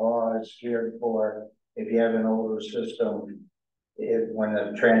in the law is geared for, if you have an older system, when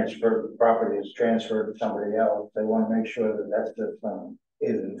the property is transferred to somebody else, they want to make sure that that system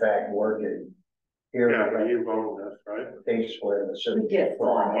is in fact working. Here, Yeah, we but have you own this, right? a case where the system. We did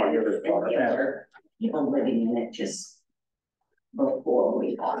bought Oh, you it, did and bought it. there were people living in it just before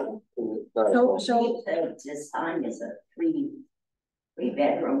we bought it. So The design is a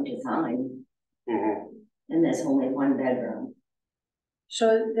three-bedroom design, Mm-hmm. and there's only 1 bedroom.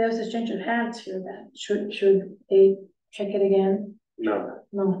 so there's a change of hands here then. Should they check it again? No,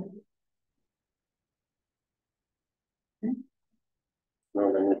 No.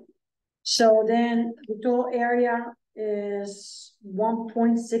 no, So then the total area is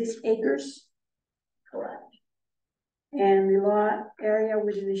 1.6 acres. Correct. And the lot area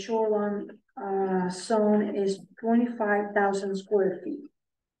within the shoreline zone is 25,000 square feet.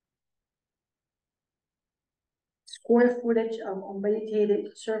 Square footage of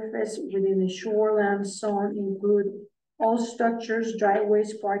unvegetated surface within the shoreline zone include all structures,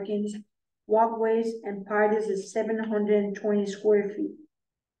 driveways, parkings, walkways, and patios is 720 square feet.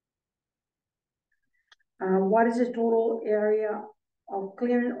 What is the total area of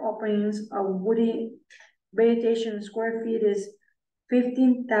clearing openings of woody vegetation square feet is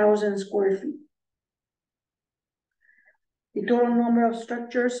 15,000 square feet. The total number of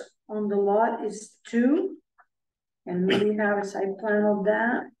structures on the lot is 2. And we have a site plan of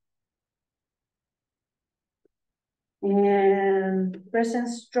that. And present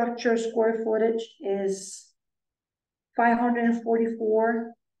structure square footage is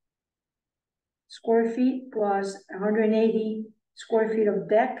 544 square feet plus 180 square feet of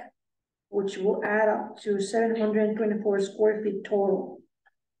deck, which will add up to 724 square feet total.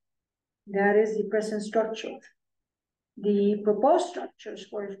 That is the present structure. The proposed structure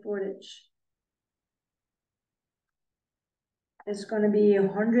square footage is gonna be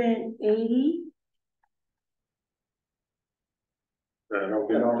 180. I don't I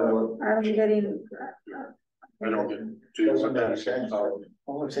get, don't know I'm getting, I don't get. Doesn't make sense. Well,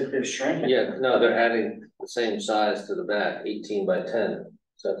 looks like they're shrinking. Yeah, no, they're adding the same size to the back, 18 by 10,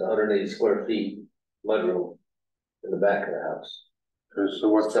 so it's 180 square feet mudroom in the back of the house. So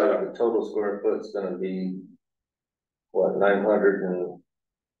what's So that? the total square foot's gonna be, what,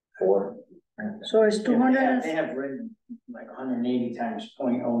 904? so it's 200. They have written like 180 times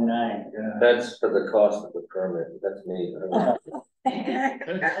 0.09. Yeah. That's for the cost of the permit, that's me.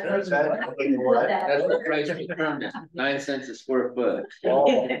 What's that? What? That's the price of the permit, 9 cents a square foot. Oh,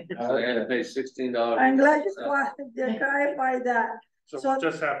 So I had to pay $16. I'm glad you clarified that. So So- we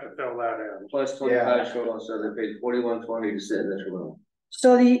just have to fill that in. Plus 25 shoreline, so they paid $41.20 to sit in this room.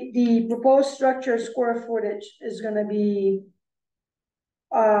 So the proposed structure square footage is gonna be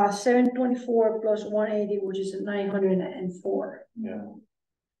 724 plus 180, which is 904. Yeah.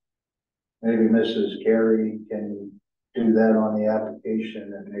 Maybe Mrs. Carey can do that on the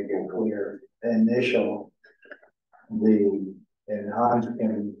application and make it clear, initial, and Hans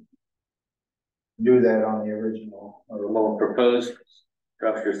can do that on the original. Well, proposed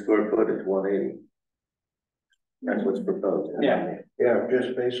structure square foot is 180. That's what's proposed. Yeah. Yeah,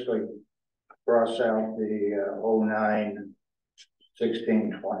 just basically cross out the 09,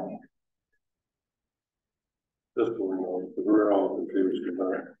 16, 20. Just so we know, because we're all confused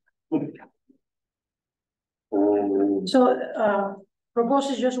about it. So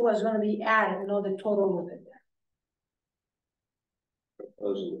proposed is just what's gonna be added, not the total of it.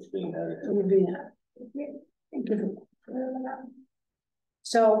 Proposal that's being added. It would be that. Thank you.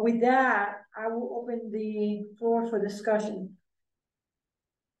 So with that, I will open the floor for discussion.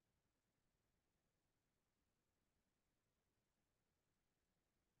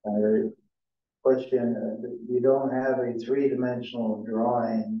 Question, you don't have a three-dimensional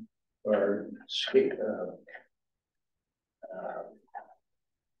drawing or showing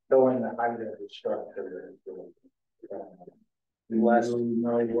the height of the structure. Last- You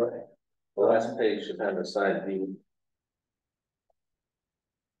know what? The last page should have a side view.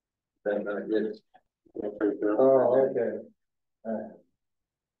 Then it, Oh, okay.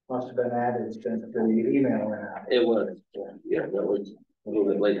 Must have been added since the email went out. it was, yeah, that was a little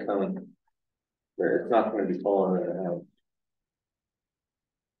bit late coming. It's not gonna be falling in the house.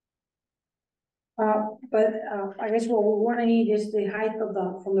 But I guess what we wanna need is the height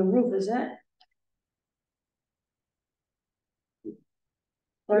of from the roof, is it?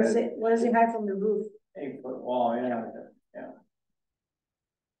 What is the height from the roof? 8-foot wall, yeah.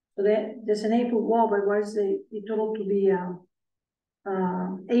 So there's an 8-foot wall, but what is the total to be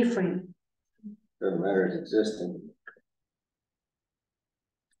A-frame? Doesn't matter, it's existing.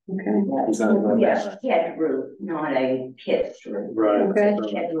 Okay. Yes, shed roof, not a pitched roof. Right. Okay. So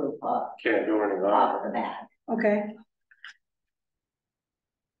Shed roof up, can't do anything off on the back. Okay,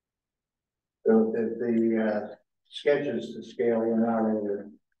 So if the sketches to scale were not in your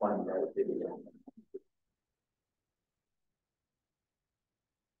plan, right?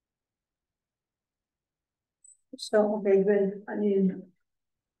 so, okay, good, I mean.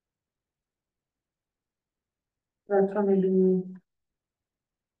 That's gonna be.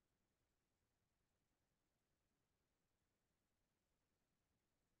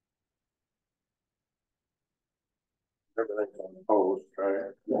 everything's on the post,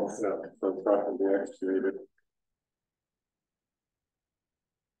 right? Yes. Yeah, so it's not gonna be excavated.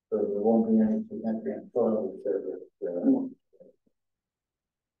 So there won't be any significant soil disturbance.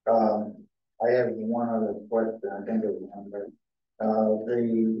 I have one other question, I think it was number.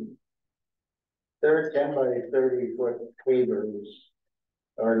 They're 10 by 30 foot pavers.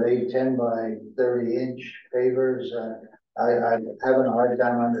 Are they 10 by 30 inch pavers? I'm having a hard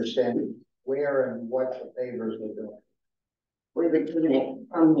time understanding where and what the pavers are doing. We were doing it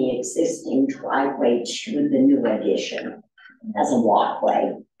from the existing driveway to the new addition as a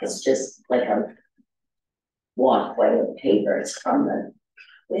walkway. It's just like a walkway of pavers from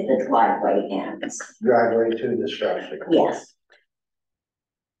with the driveway ends. Driveway to the structure. Yes,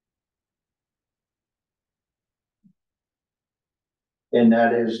 And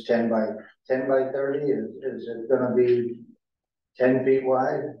that is 10 by 30, is it gonna be 10 feet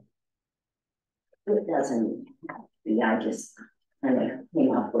wide? it doesn't, I just kind of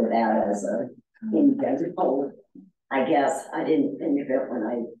came up with that as a, in general. I guess I didn't think of it when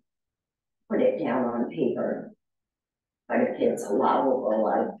I put it down on paper. But if it's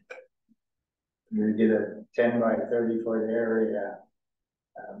allowable, You get a 10 by 30 foot area,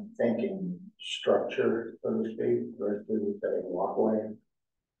 thinking structure, so to speak, versus a walkway.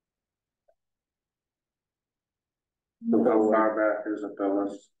 So how far back is it,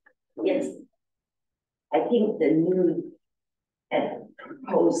 Phyllis? It's, I think the new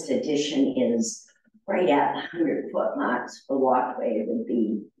proposed addition is right at the 100-foot marks. The walkway would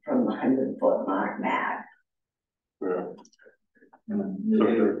be from the 100-foot mark back. Yeah.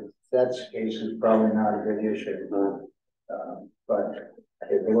 If that's the case, it's probably not a big issue. But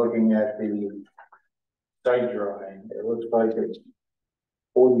if you're looking at the site drawing, it looks like it's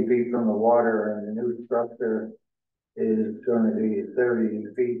 40 feet from the water, and the new structure is going to be 30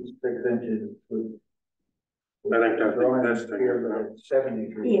 feet 6 inches. I think that's drawing existing, here, isn't but it's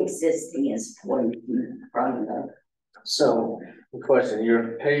 70 The feet. existing is 40 feet from the, So, the question,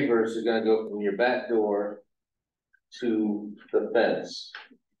 your pavers are gonna go from your back door to the fence.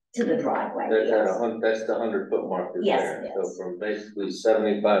 to the driveway. That's at Yes. that's the 100-foot mark is Yes, there. yes. So from basically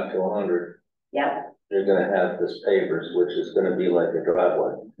 75 to 100, Yep, you're gonna have this pavers, which is gonna be like a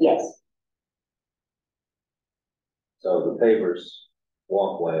driveway. yes, So the pavers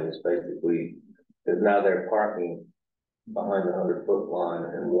walkway is basically, because now they're parking behind the 100-foot line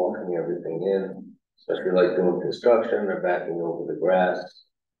and walking everything in, especially like doing construction, they're backing over the grass.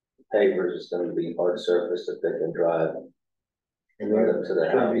 Pavers is gonna be hard surface that they can drive And right up to the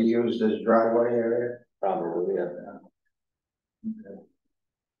it's going to be house, used as driveway area. probably, yeah. Okay.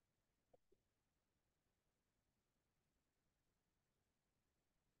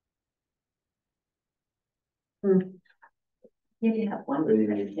 you have one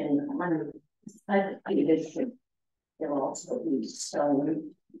question, I think it should, there'll also be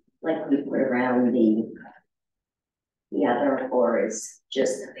stone, like we put around the other, or is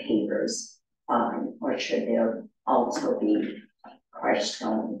just the pavers, or should there also be crushed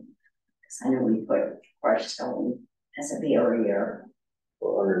stone? Because I know we put crushed stone as a barrier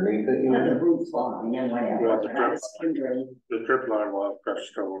Or underneath it, you for the know? roof line and whatever, Well, but I was wondering, The drip line will have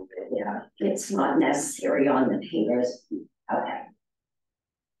crushed stone. yeah, it's not necessary on the pavers, okay.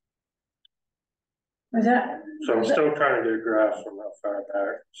 Was that, So I'm still trying to get a graph from how far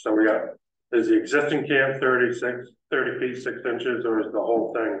back. So we got, is the existing camp 30 feet 6 inches, or is the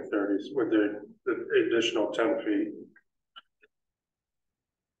whole thing 30 with the additional 10 feet?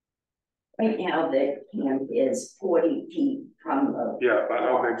 Right now, the camp is 40 feet from the, Yeah, but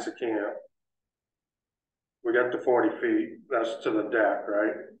how big's the camp? We got the 40 feet, that's to the deck,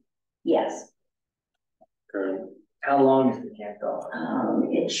 right? yes, Okay. How long is the camp go?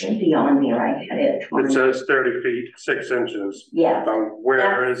 it should be on there, I had it. It says 30 feet 6 inches. Yeah. Where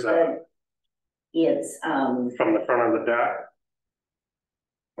that's is that? It's, From the front of the deck?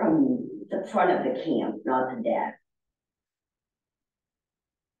 from the front of the camp, not the deck.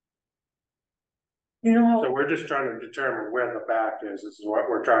 you know how, So we're just trying to determine where the back is. This is what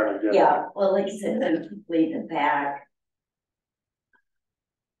we're trying to get. Yeah, well, like I said, then complete the back.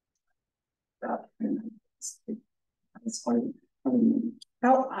 It's from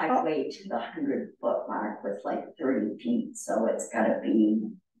how, highway to the 100-foot mark with like 30 feet, so it's gotta be.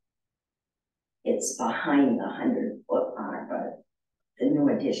 It's behind the 100-foot mark, but the new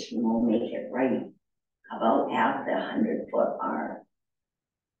addition will make it right about at the 100-foot mark.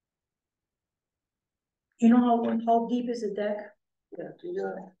 you know how deep is the deck? Yeah,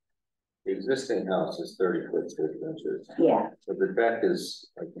 the existing house is 30 foot 6 inches. Yeah, So the deck is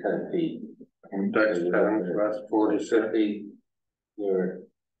like 10 feet. Deck's 10, so that's 46. 50, you're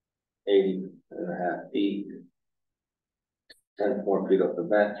 80.5 feet. 10 more feet off the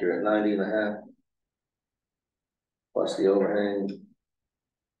back, you're at 90.5. Plus the overhang.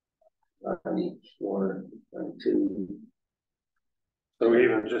 91, 92. So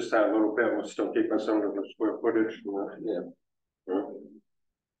even just that little bit will still keep us under the square footage. Yeah.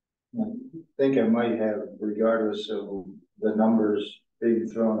 I think I might have, regardless of the numbers being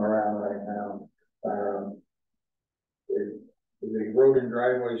thrown around right now. The road and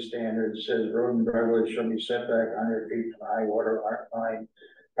driveway standard says road and driveway shall be set back 100 feet from high water line.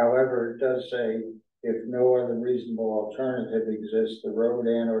 However, it does say if no other reasonable alternative exists, the road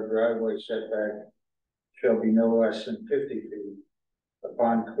and or driveway setback shall be no less than 50 feet.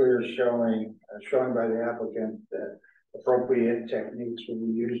 Upon clear showing by the applicant that appropriate techniques will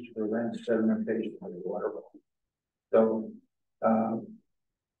be used to prevent sedimentation of the water. So,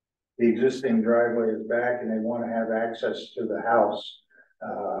 the existing driveway is back and they want to have access to the house.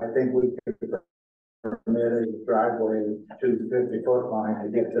 I think we could permit a driveway to the 50-foot line to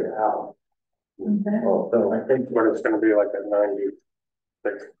get to the house. So I think. But it's gonna be like a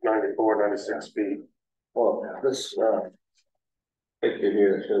 94, 96 feet. Well, this picture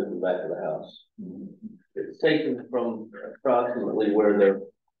here that shows the back of the house. It's taken from approximately where their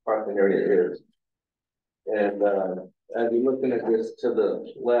parking area is. And as you're looking at this, to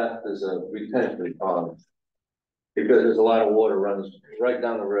the left is a retention pond. Because there's a lot of water runs right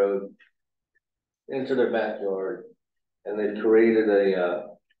down the road into their backyard. And they created a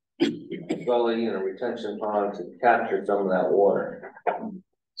gully and a retention pond to capture some of that water.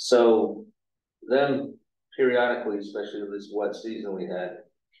 So them periodically, especially this wet season we had,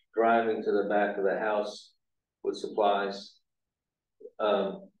 driving to the back of the house with supplies,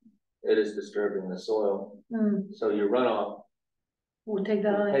 it is disturbing the soil. So your runoff, We'll take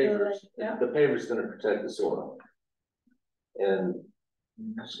that on. pavers, Yeah, the paver's gonna protect the soil. And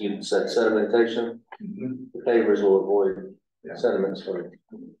you said sedimentation, the pavers will avoid sediments from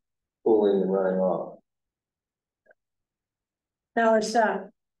pooling and running off. now it's,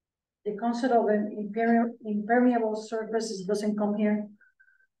 the concept of an impermeable surfaces doesn't come here.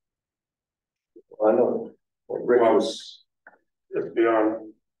 I know, Rick was, It's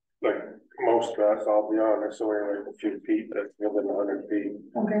beyond, like, most of that's all beyond, it's only like a few feet, that's within 100 feet.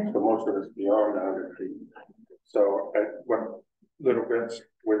 Okay, So most of it's beyond 100 feet. So what little bits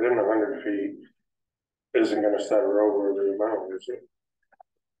within 100 feet isn't gonna center over the amount, is it?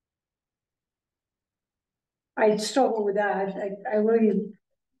 I struggle with that, I really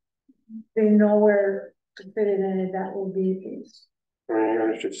didn't know where to fit it in, if that would be the case. I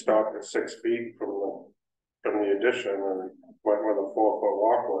mean, you should stop at 6 feet from the addition and went with a 4-foot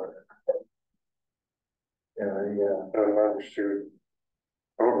walkway. And then should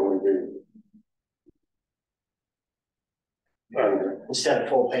totally be. Under Instead of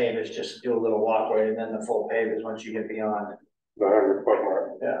full pavers, just do a little walkway and then the full pavers once you get beyond. the 100-foot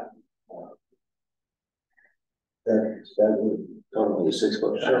mark. Yeah. That would talking about your 6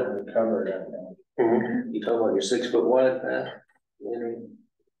 foot path. certainly cover that. Mhm. You talking about your 6 foot wide path?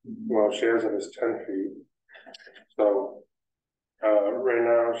 Well, she has it as 10 feet. So, right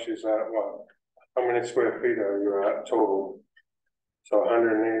now she's at what? How many square feet are you at total? So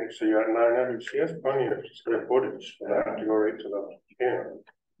 180, so you're at 900, she has plenty of square footage for that to go right to the camp.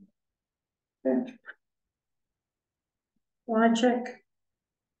 Wanna check?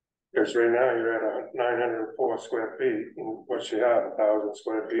 Because right now you're at 904 square feet, and what she had, 1,000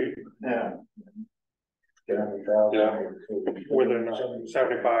 square feet, Yeah. Yeah. within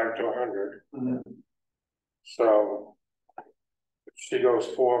 75 to 100. Mhm. So if she goes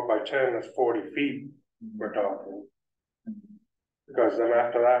 4 by 10, that's 40 feet we're talking. Because then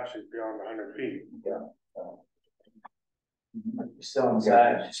after that, she's beyond 100 feet. Still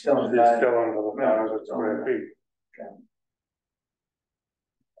inside, she's still She's inside. still under the 1,000 square feet.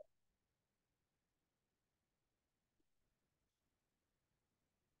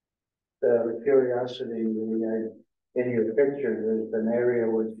 The curiosity, in your picture, there's an area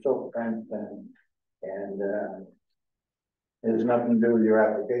with silk fence and there's nothing to do with your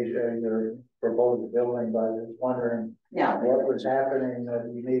application, your proposed building, but I was wondering Now, what was happening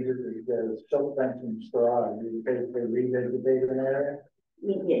that you needed the silk fence and straw. You basically revegetate an area?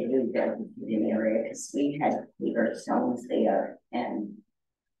 we did do that in the area because we had beaver stones there and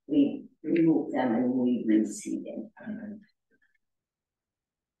we removed them and we reseeded.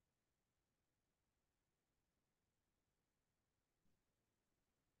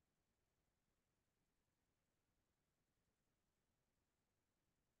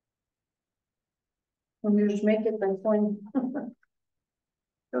 Let me just make it by 20.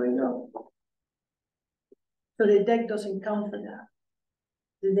 There we go. So the deck doesn't count for that.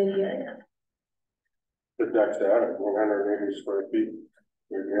 The deck area. The deck's at 180 square feet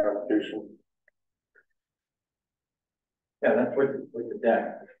with the application. Yeah, that's with the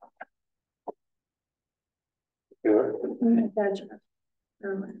deck. Yeah. Attachment.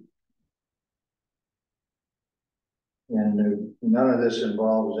 Never mind. And none of this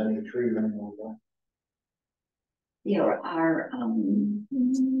involves any tree removal. There are,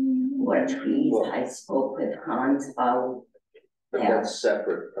 what trees I spoke with Hans about. But that's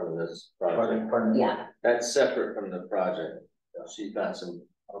separate from this project. Pardon me? Yeah, That's separate from the project. She's got some,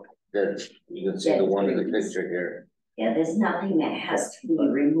 that, you can see the one in the picture here. yeah, there's nothing that has to be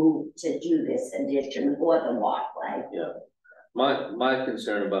removed to do this addition or the walkway. Yeah. My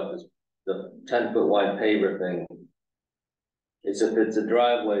concern about this, the 10-foot wide paver thing. Is if it's a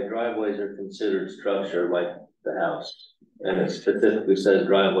driveway, driveways are considered structure like the house. And it specifically says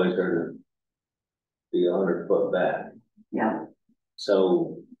driveways are to be 100-foot back. Yeah,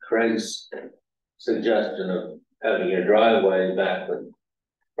 So Craig's suggestion of having your driveway back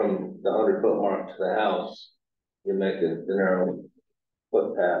from the 100-foot mark to the house, you make it the narrow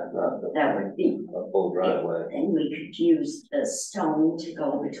footpath, not that would be, a full driveway. and we could use the stone to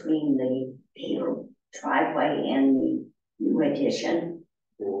go between the driveway and the new addition.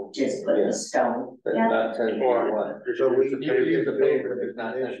 Just put Yeah. the stone. But Yeah, not 10 feet wide. So we You use the paver, it's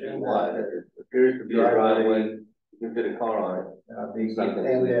not 10 feet wide. It appears to be a driveway You fit a car on it. Be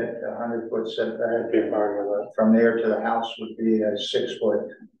aimed at 100-foot setback. Be fine with From there to the house would be a 6-foot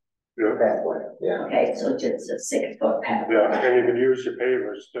that. pathway. Yeah. Okay, so just a 6-foot path. Yeah, and you can use your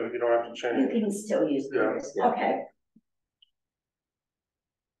pavers, so you don't have to You change. can still use Yeah. these, Yeah. okay.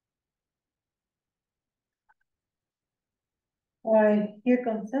 Why, here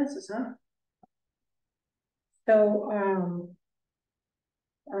consensus, huh? So,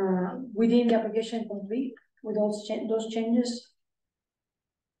 within the application complete with those changes,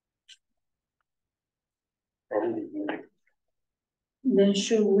 then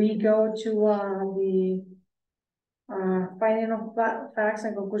should we go to, the finding of facts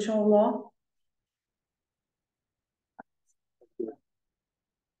and conclusion of law?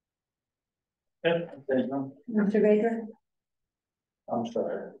 Mr. Baker? I'm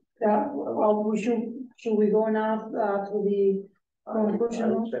sorry. Should we go now, to the conclusion? I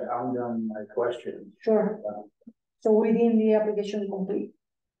would say I'm done my question. Sure. So within the application complete,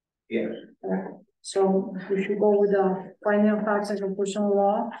 Yes. so we should go with the finding of facts and conclusion of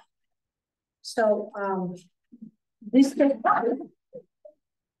law. So, this. There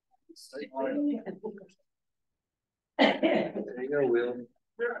you go, Will.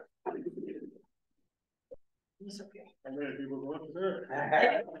 It's okay. How many people go up there?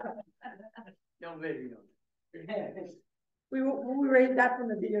 No video. We raised that from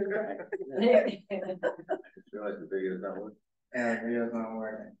the video, right? Just realized the video's not working. And video's not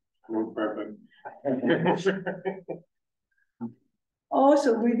working. Move perfect. Oh,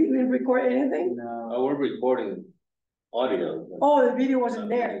 so we didn't record anything? No. Oh, we're recording audio. Oh, the video wasn't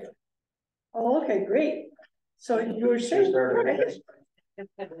there. Oh, okay, great. So you were saying, Just heard right? it.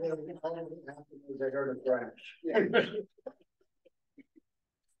 I heard a crash.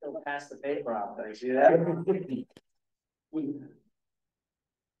 Still pass the paper off, I see that?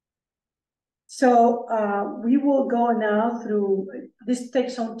 So, we will go now through, this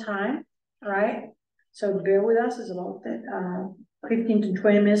takes some time, right? So bear with us, it's about, 15 to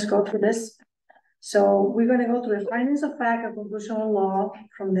 20 minutes go through this. So we're gonna go through the findings of fact and conclusion of law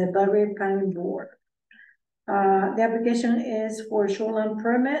from the Belgrade Planning Board. The application is for a shoreline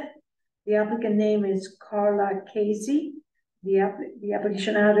permit. The applicant name is Carla Casey. The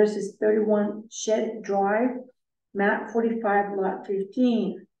application address is 31 Shed Drive, map 45, lot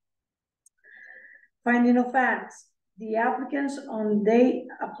 15. Finding of facts. The applicants on date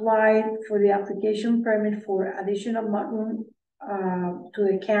applied for the application permit for additional mudroom to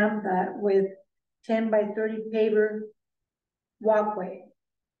the camp that with 10 by 30 paver walkway.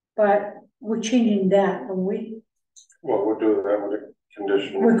 But we're changing that when we Well, we'll do that with a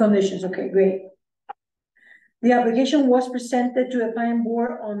condition. with conditions, okay, great. The application was presented to the planning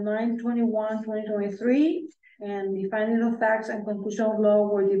board on 9/21/2023, and the finding of facts and conclusion of law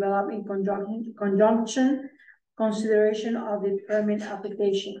were developed in conjunction consideration of the permit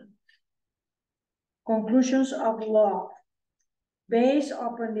application. Conclusions of law. Based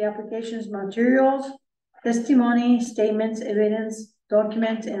upon the application's materials, testimony, statements, evidence,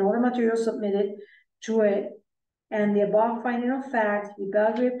 documents, and other materials submitted to it, and the above finding of fact, the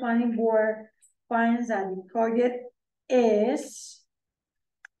Belgrade Planning Board finds that the project is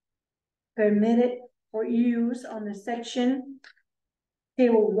permitted for use on the section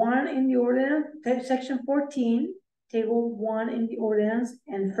table 1 in the ordinance, section 14, table 1 in the ordinance,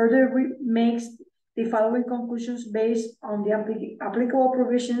 and further makes the following conclusions based on the applicable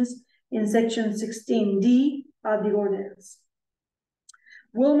provisions in section 16D of the ordinance.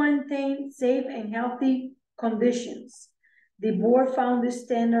 Will maintain safe and healthy conditions. The board found this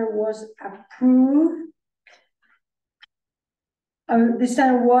standard was approved. The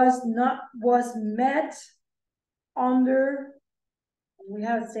standard was met under, we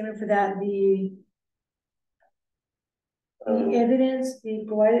have a statement for that, the evidence, the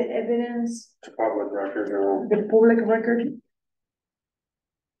provided evidence, Public record or the public record,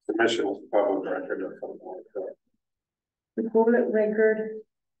 submission is public record or something like that. the public record,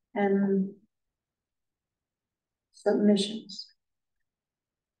 and submissions,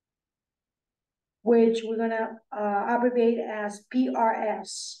 which we're gonna abbreviate as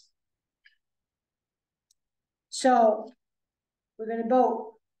PRS. So we're gonna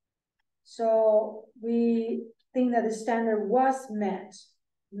vote. So we think that the standard was met.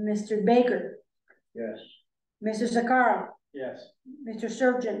 Mr. Baker, Yes. Mr. Zakara, Yes. Mr.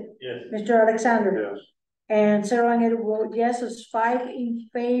 Surgeon, Yes. Mr. Alexander, Yes, and Sarah Langett vote yes, it's 5 in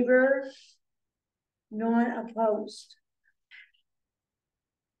favor, none opposed.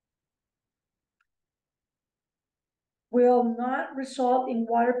 Will not result in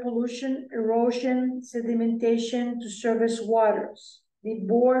water pollution, erosion, sedimentation to surface waters. The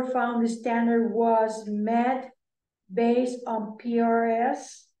board found the standard was met based on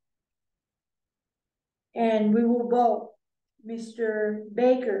PRS. And we will vote Mr.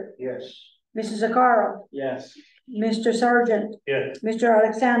 Baker, Yes. Mrs. Zakaro, Yes. Mr. Sargent, Yes. Mr.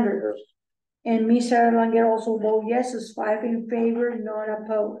 Alexander. And me, Sarah Langer, also vote yes, is 5 in favor, none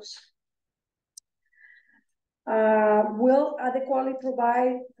opposed. Will adequately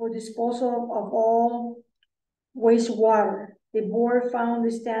provide for disposal of all wastewater. The board found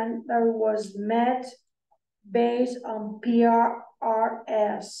the standard was met based on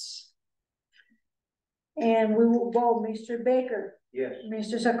PRRS. And we will vote Mr. Baker, Yes.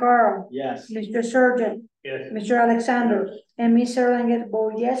 Mr. Sakara, Yes. Mr. Surgeon, Yes. Mr. Alexander, and Ms. Erlanger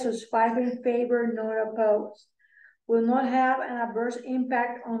vote yes, was 5 in favor, none opposed. Will not have an adverse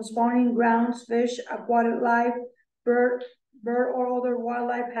impact on spawning grounds, fish, aquatic life, bird or other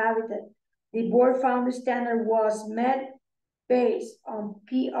wildlife habitat. The board found the standard was met based on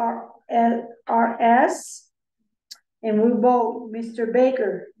PRRS. And we vote Mr.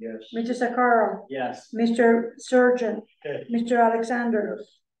 Baker, Yes. Mr. Sakara, Yes. Mr. Surgeon, Yes. Mr. Alexander,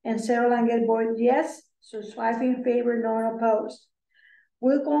 and Sarah Langet vote yes, so it's 5 in favor, none opposed.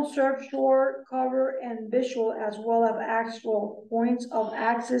 Will conserve shore cover and visual as well as actual points of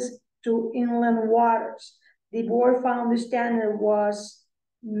access to inland waters. The board found the standard was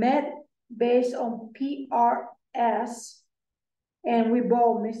met based on PRS. And we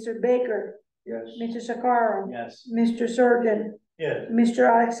vote Mr. Baker, Yes. Mr. Sakara, Yes. Mr. Surgeon, Yes. Mr.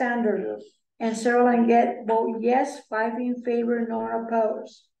 Alexander, Yes. and Sarah Langet vote yes, 5 in favor, none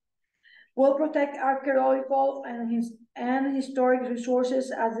opposed. Will protect archaeological and historic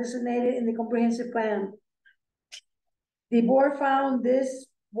resources as designated in the comprehensive plan. The board found this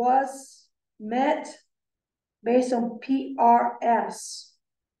was met based on PRS.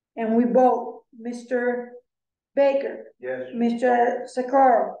 And we vote Mr. Baker, Yes. Mr.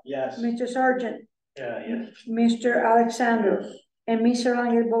 Sakara, Yes. Mr. Sargent, Yes. Mr. Alexander, and Mr.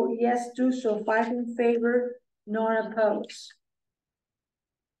 Lange vote yes too, so 5 in favor, none opposed.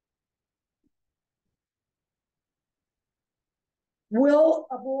 Will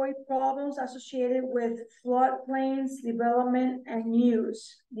avoid problems associated with floodplains, development, and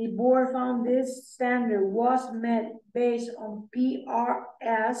use. The board found this standard was met based on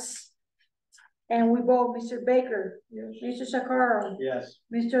PRS. And we vote Mr. Baker, Yes. Mr. Sakara, Yes.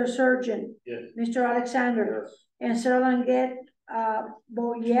 Mr. Surgeon, Yes. Mr. Alexander, Yes. and Sarah Langet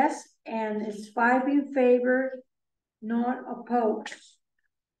vote yes, and it's 5 in favor, none opposed.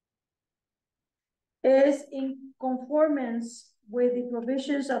 Is in conformance with the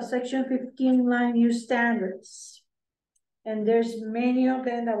provisions of section 15 land use standards. And there's many of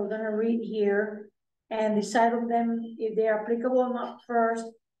them that we're gonna read here and decide on them if they are applicable or not first,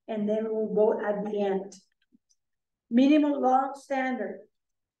 and then we'll vote at the end. Minimum law standard,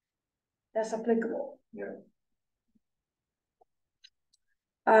 that's applicable. Yeah.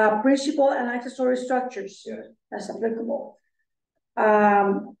 Principal and accessory structures. Yes. That's applicable.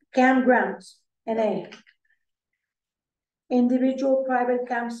 Campgrounds, NA. Individual private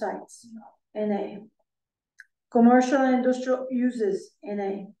campsites, NA. Commercial and industrial uses,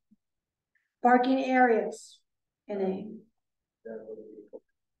 NA. Parking areas, NA.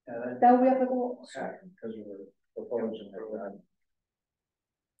 That will be applicable. Because we're proposing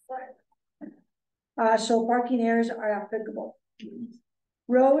So parking areas are applicable.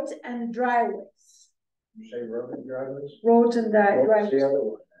 Roads and driveways. You say road and driveways? Roads and What's driveways. the other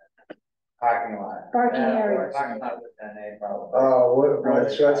one? Parking lot. Parking areas. Parking lot with NA probably. Oh, Road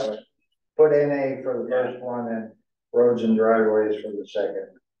let's and driveway. put NA for the first one and roads and driveways for the second.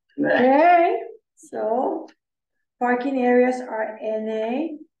 Okay, so parking areas are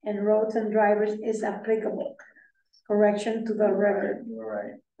NA and roads and drivers is applicable. Correction to the record. You're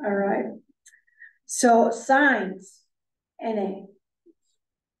right. All right. So signs, NA.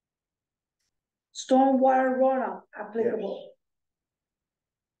 Stormwater runoff, applicable.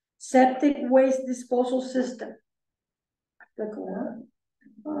 Septic waste disposal system. Applicable.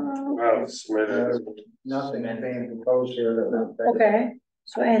 Well, it's submitted. Nothing being proposed here that will. Okay,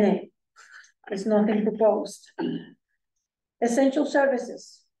 so NA. There's nothing proposed. Essential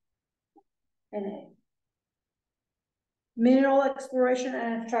services. NA. Mineral exploration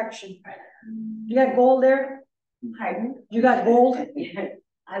and extraction. You got gold there? Pardon? You got gold?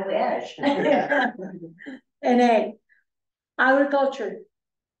 I wish. NA. Agriculture.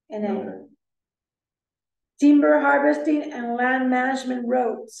 NA. Timber harvesting and land management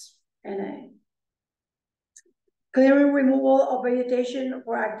roads. NA. Clearing removal of vegetation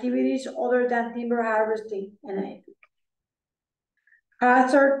for activities other than timber harvesting. NA.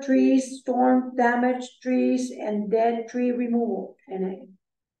 Hazard trees, storm damaged trees, and dead tree removal. NA.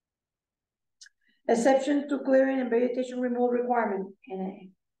 Exception to clearing and vegetation removal requirement, NA.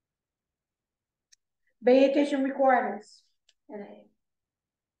 Vegetation requirements, NA.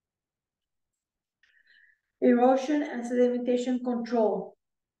 Erosion and sedimentation control,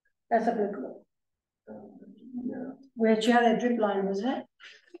 that's applicable. Yeah. We actually had a drip line, wasn't it?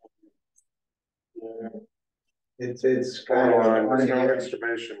 It's kind of. There's no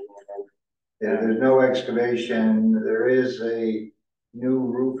excavation going on. Yeah, there's no excavation. There is a new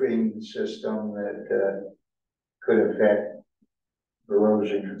roofing system that could affect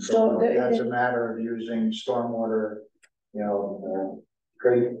erosion. So That's a matter of using stormwater,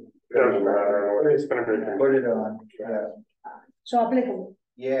 great. It doesn't matter, it's been a big. Put it on, yeah, So applicable,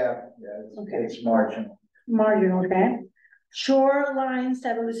 okay. Okay. It's marginal. margin, okay? Shoreline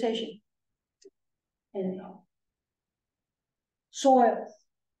stabilization. NA. Soil.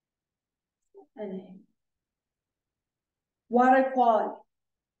 NA. Water quality.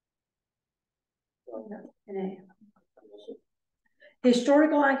 NA.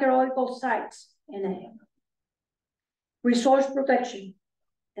 Historical and archaeological sites, NA. Resource protection,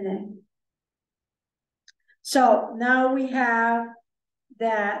 NA. So now we have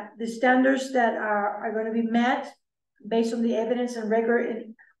that the standards that are going to be met based on the evidence and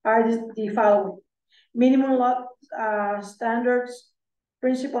record are the following. Minimum lot standards,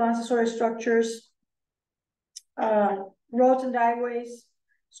 principal accessory structures, roads and highways,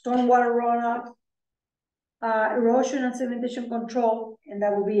 stormwater runoff, erosion and sedimentation control, and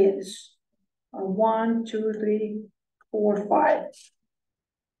that will be it. 1, 2, 3, 4, 5.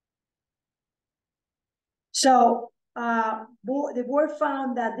 So the board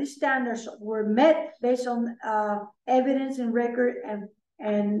found that these standards were met based on evidence and record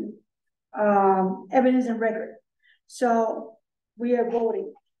and evidence and record. So we are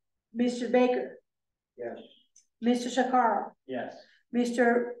voting. Mr. Baker. Yes. Mr. Sakara. Yes.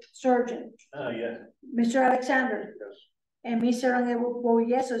 Mr. Surgeon. Yes. Mr. Alexander. Yes. And Mr. Rangel will vote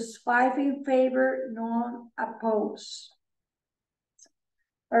yes, so it's 5 in favor, none opposed.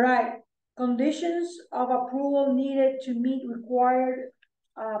 All right, conditions of approval needed to meet required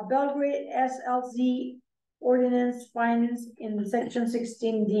Belgrade SLZ ordinance findings in section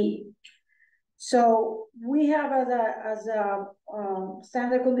 16D. So we have as a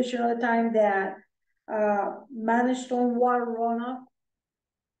standard condition all the time that manage stormwater runoff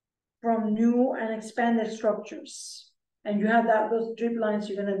from new and expanded structures. And you have those drip lines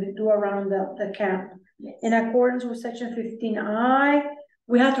you're gonna do around the camp. Yes. In accordance with section 15I,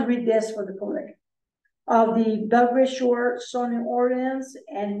 we have to read this for the public. Of the Belgrade Shore zoning ordinance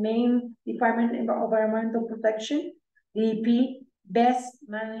and Maine Department of Environmental Protection, DEP, best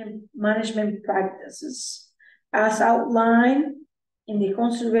management practices as outlined in the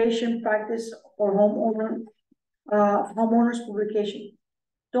conservation practice for homeowners publication.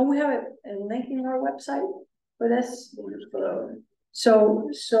 Don't we have a link in our website for this? So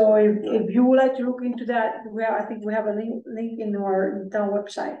if you would like to look into that, I think we have a link in our town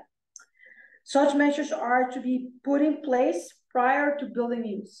website. Such measures are to be put in place prior to building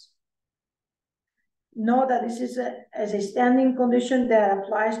use. Note that this is as a standing condition that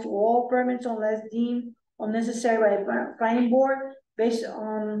applies to all permits unless deemed unnecessary by the planning board based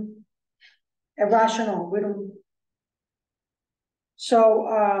on a rationale. We don't. So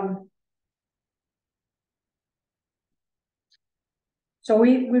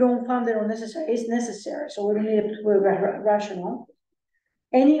we don't find it unnecessary. It's necessary, so we don't need to put a rationale.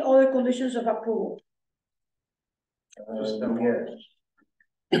 Any other conditions of approval? Yes.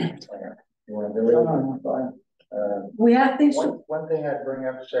 You want to do it? No, fine. We have things. One thing I'd bring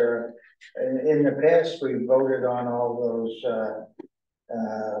up, Sarah, in the past, we voted on all those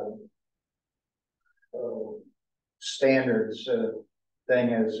standards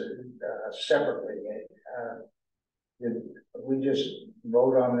thing as separately. Did we just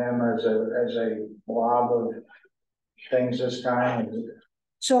vote on them as a blob of things this time?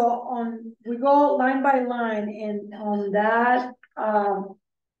 So we go line by line, and on that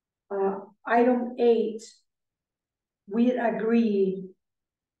item 8, we agreed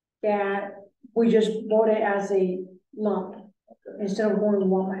that we just voted as a lump instead of going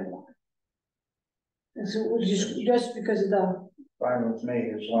one by one. And so we just because of the Fine with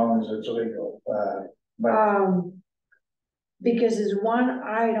me, as long as it's legal, because it's one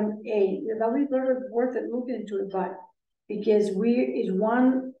item 8, that would be worth it looking into it, but because is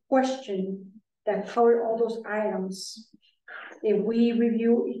one question that covered all those items. If we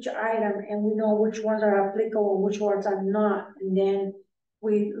review each item and we know which ones are applicable, which ones are not, and then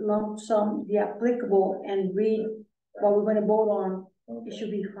we lump sum the applicable and read what we're gonna vote on, it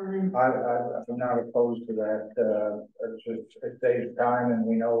should be fine. I'm not opposed to that, it saves time and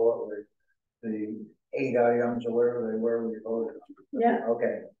we know what the 8 items or whatever they were we voted on. Yeah,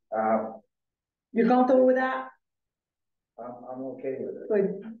 Okay, you comfortable with that? I'm okay with it.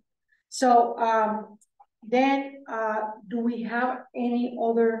 Good. So, then, do we have any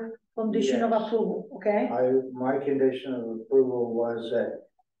other condition of Yes. approval, okay? My condition of approval was that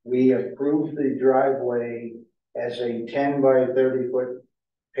we approved the driveway as a 10 by 30-foot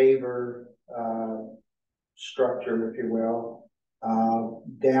paver, structure, if you will,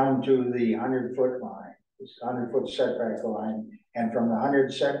 down to the 100-foot line, this 100-foot setback line, and from the 100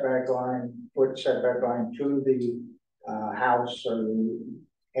 foot setback line to the, house or the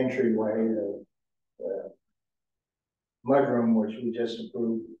entryway, the mudroom, which we just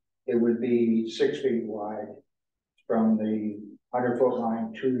approved, it would be 6 feet wide from the 100-foot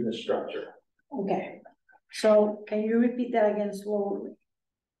line to the structure. Okay, so can you repeat that again slowly?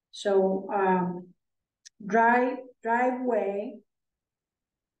 So, driveway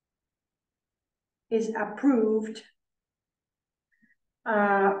is approved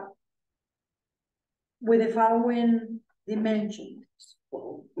with the following dimensions.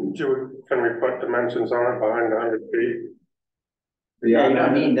 Can we put dimensions on it behind 100 feet? Yeah, you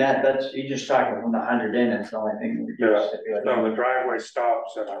don't need that, you're just talking from the 100 in, it's the only thing. Yeah, so the driveway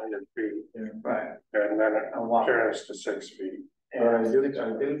stops at 100 feet, Right. and then it A walk. turns to 6 feet. But I do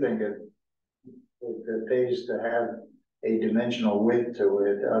think it pays to have a dimensional width to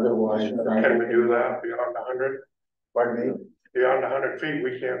it, otherwise. Can we do that beyond 100? Pardon me? Beyond 100 feet,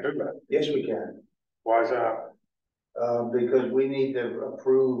 we can't do that. Yes, we can, Why is that? because we need to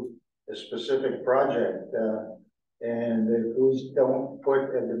approve a specific project, and if we don't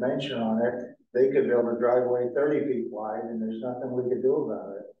put a dimension on it, they could build a driveway 30 feet wide, and there's nothing we could do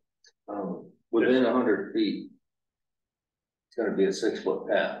about it. Within 100 feet, it's gonna be a 6-foot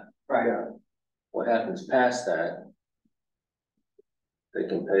path. Right. What happens past that? They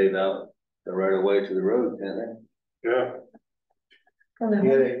can pave out the right of way to the road, can't they? Yeah,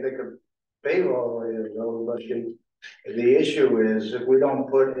 Yeah, they could pave all the way to the road, but the issue is if we don't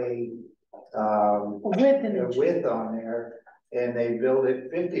put a width on there, and they build it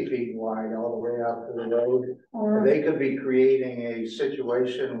 50 feet wide all the way out to the road, they could be creating a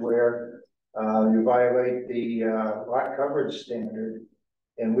situation where you violate the lot coverage standard,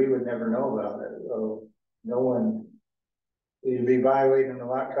 and we would never know about it. So no one, you'd be violating the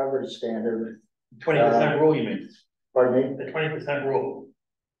lot coverage standard. 20% rule, you mean, Pardon me? the 20% rule.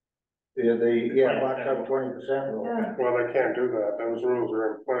 Lot coverage 20% rule. Yeah. well, they can't do that. Those rules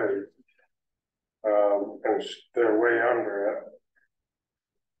are in place. And they're way under it.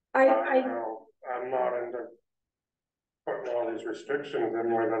 I don't know. I'm not into putting all these restrictions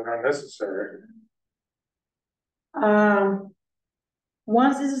in where they're not necessary.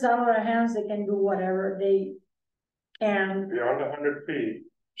 Once this is out of our hands, they can do whatever they can. Beyond 100 feet,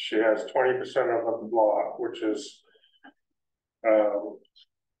 she has 20% of the lot, which is, so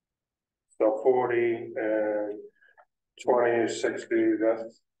 40 and 20 is 60,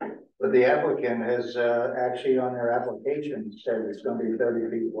 that's. But the applicant has actually on their application said it's gonna be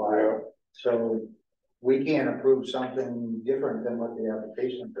 30 feet wide. Yeah. So we can't approve something different than what the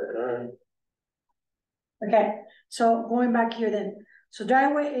application said. Okay, so going back here then, so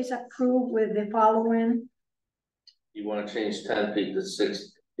driveway is approved with the following, You wanna change 10 feet to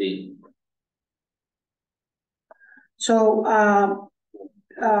 6 feet. so,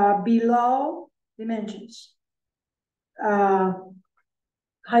 below dimensions.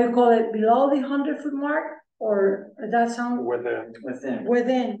 How you call it, below the 100-foot mark, or does that sound Within,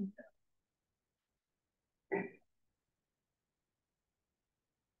 within?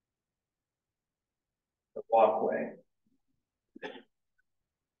 The walkway.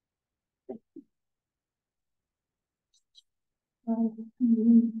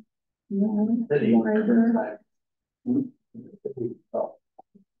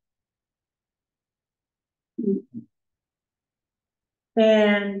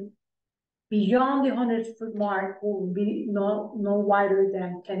 And beyond the 100-foot mark will be no wider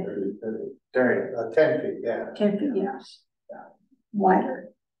than 10 feet. 10 feet, yeah. 10 feet, yes. Wider.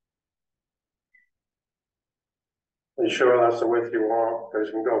 you sure that's the width you want, because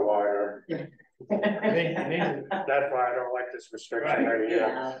you can go wider. That's why I don't like this restriction right here.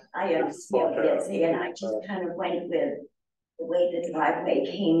 Yeah, I understand what you're saying, I just kind of went with the way the driveway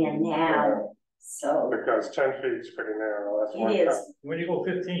came in now, so. Because 10 feet is pretty narrow, that's why. It is, When you go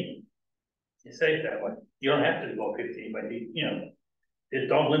 15, you say it that way. You don't have to go 15, but you know, just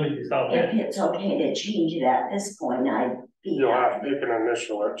don't limit yourself. if it's okay to change it at this point, I'd be You happy. can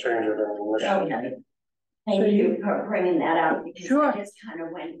initial it, change it and initial. Okay. Thank you for bringing that up, because Sure. I just kind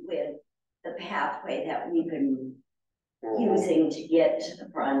of went with the pathway that we've been using to get to the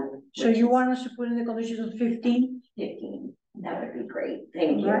front. So which you is want us to put in the conditions of 15? 15, that would be great,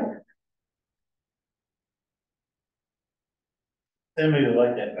 thank Right. you. Sammy would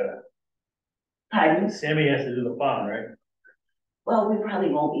like that better. Pardon? Sammy has to do the farm, right? Well, we probably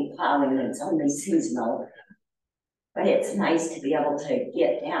won't be plowing, it's only seasonal. But it's nice to be able to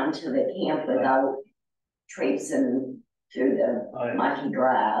get down to the camp without traipsing through the Oh, mucky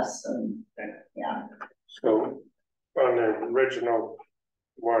grass and, Okay. yeah. So on the original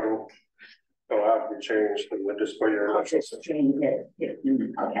one, it'll have to be changed and we'll just put your I'll initial just change it,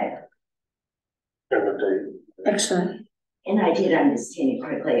 okay. and the date. Excellent. And I did understand it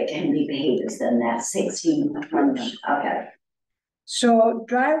correctly, it can be paid as then that 16 from them, okay. So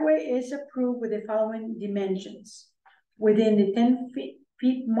driveway is approved with the following dimensions. Within the 10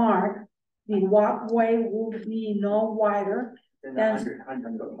 feet mark, the walkway will be no wider Then than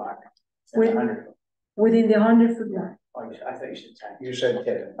 100 foot mark. With- 100 foot. within the 100 foot mark. Oh, I thought you said 10. You said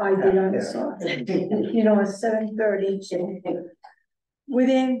 10. I did Yeah. understand. You know, it's 7:30.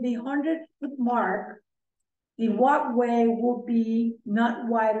 Within the 100 foot mark, the walkway will be not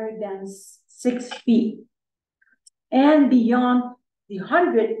wider than 6 feet. And beyond the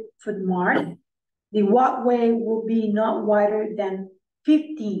 100 foot mark, the walkway will be not wider than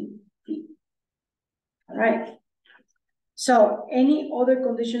 15 feet. All right. So any other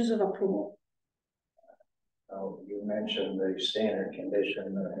conditions of approval? Oh, you mentioned the standard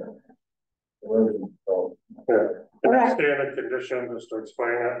condition, erosion control. Yeah, the Right. standard condition, just to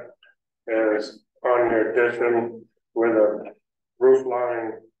explain it, is on your addition with a roof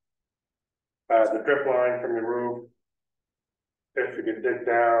line. The drip line from your roof. If you could dig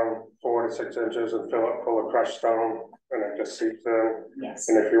down 4 to 6 inches and fill it full of crushed stone, and it just seeps in. Yes,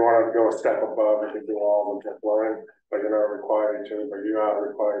 And if you wanted to go a step above, you could do all the drip line, but you're not required to, but you are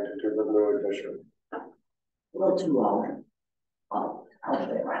required to do the new addition. we'll do all the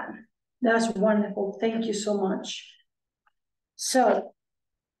way around. That's wonderful. Thank you so much. So,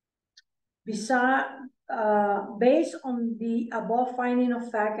 based on the above finding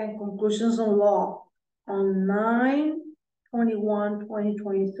of fact and conclusions of law on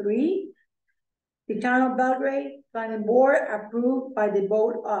 9/21/2023, the Town of Belgrade Planning Board approved by the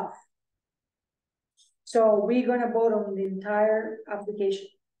vote of. So we're gonna vote on the entire application.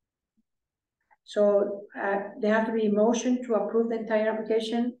 So, there have to be a motion to approve the entire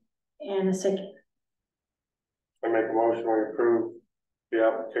application and a second. I make a motion to approve the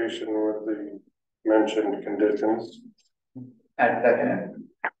application with the mentioned conditions.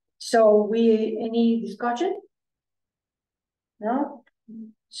 So any discussion? No?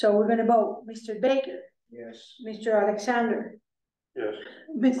 So we're gonna vote, Mr. Baker, Yes. Mr. Alexander, Yes,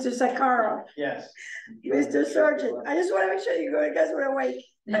 Mr. Sakara, Yes. Mr. Sargent. I just wanna make sure you guys were awake.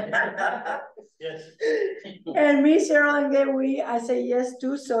 Yes. And me, Cheryl, and Gary, I say yes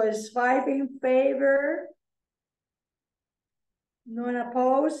too, so it's 5 in favor. None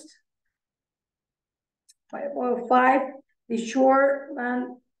opposed. 5, the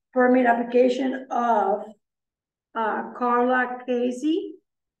shoreline permit application of Carla Casey.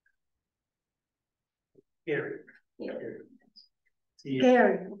 Here. Yeah. See you.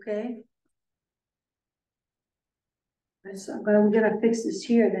 Gary, okay. So we're gonna fix this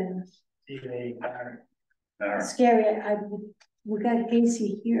here then. See you later. Scary, we got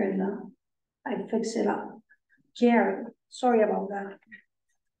Casey here and I fix it up. Gary, sorry about that.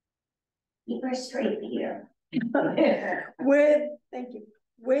 Keep her straight here. Thank you,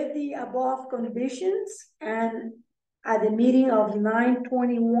 with the above conditions and at the meeting of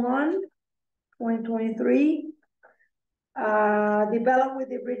 9/21/2023, develop with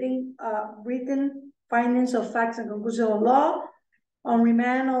the written findings of facts and conclusion of law on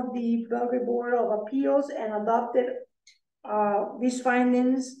remand of the Belgrade Board of Appeals and adopted these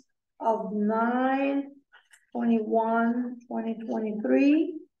findings of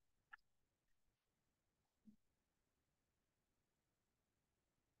 9/21/2023.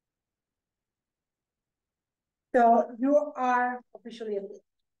 So you are officially approved.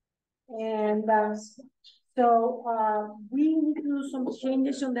 And so we need to do some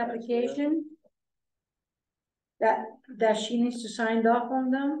changes on the application. That she needs to sign off on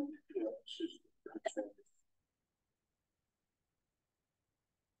them.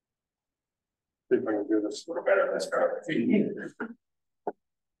 see if I can do this a little better this time.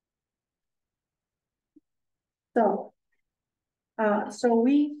 So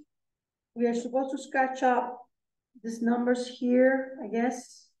we are supposed to scratch up these numbers here, I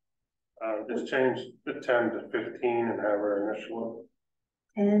guess. Just change the 10 to 15 and have her initial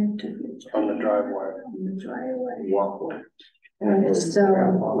And on the driveway, on the driveway. Walkway. And so,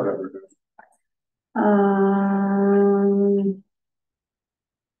 whatever it is.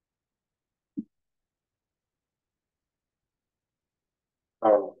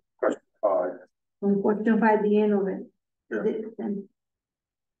 unfortunately, at the end of it. Yeah. And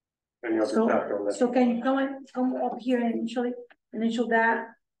And you'll just so, have to let. so can you come up here and initial that?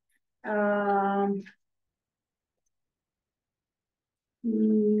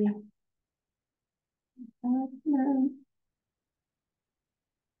 mm,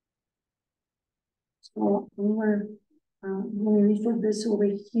 So I'm gonna initial this over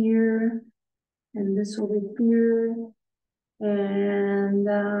here and this over here. And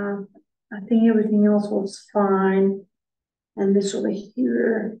I think everything else was fine. And this over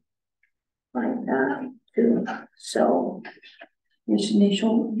here, like that too. So just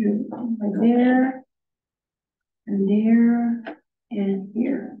initial right there, and there, and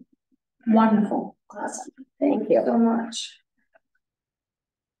here. Wonderful. Awesome. Thank you. So much.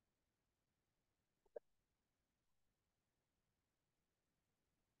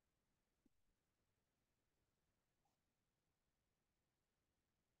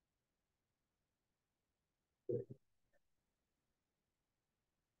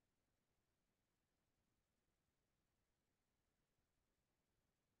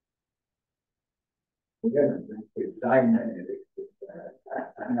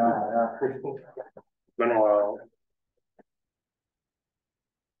 No, Been a while.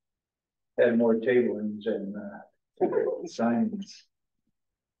 had more tablings and, signs.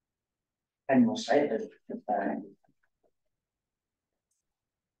 And we'll say that.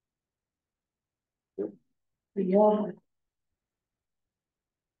 Yeah.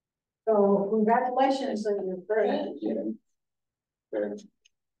 So congratulations on your first. Thank you. Okay.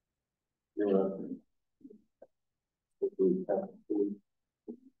 You're welcome.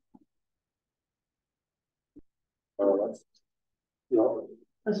 No,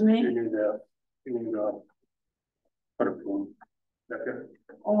 That's you me. need that, you need put a boom. Second.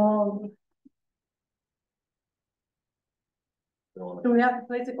 Do we have to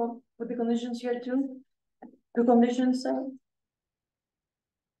place put the conditions here too? The conditions, on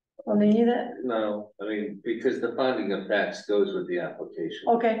the need it? No, I mean, because the finding of facts goes with the application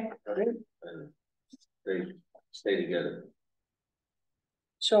Okay, and they stay together.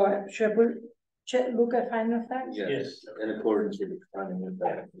 so should we look at final facts? Yes, in accordance with the finding of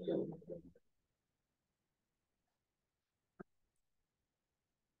facts. So,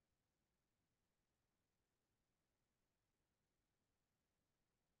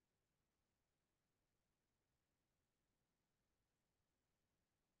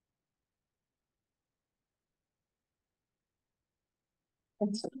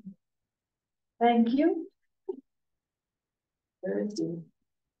 Thank you. thank you.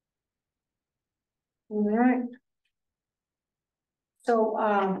 All right. So,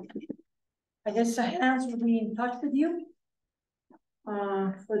 I guess Hans will be in touch with you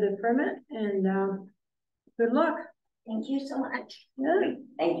for the permit and, good luck. Thank you so much. Yeah.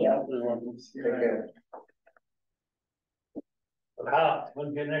 Thank you. Take care. How,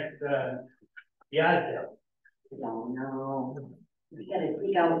 when's your next, yard sale? Don't know. We gotta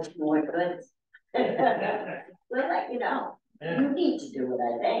dig out more goods. We'll let you know. Yeah, You need to do it,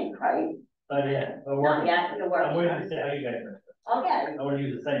 I think, right? oh, yeah, I'm No, working. yeah, you're I'm waiting working. to see how you guys are. Okay, I wanna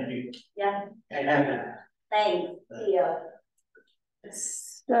use the same people. yeah, thanks, see ya.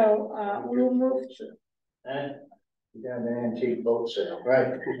 So, we'll move And, Down the antique boat sale,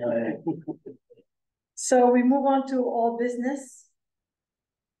 right? So we move on to all business.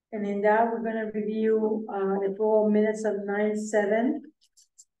 And in that, we're gonna review, the full minutes of 9/7.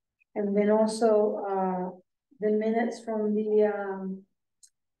 And then also, the minutes from the,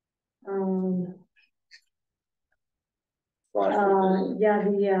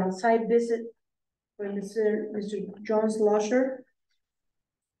 the site visit for Mr. Jones Lusher.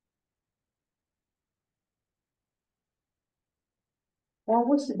 What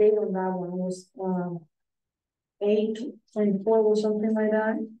was the date on that one? It was, 8/24 or something like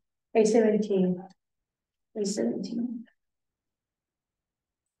that? 8/17. 8/17.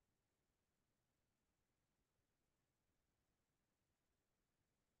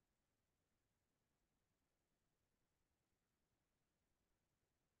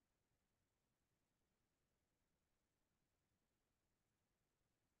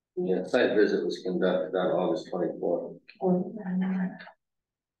 Yeah, site visit was conducted on August 24th. Oh,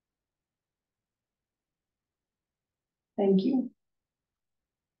 thank you.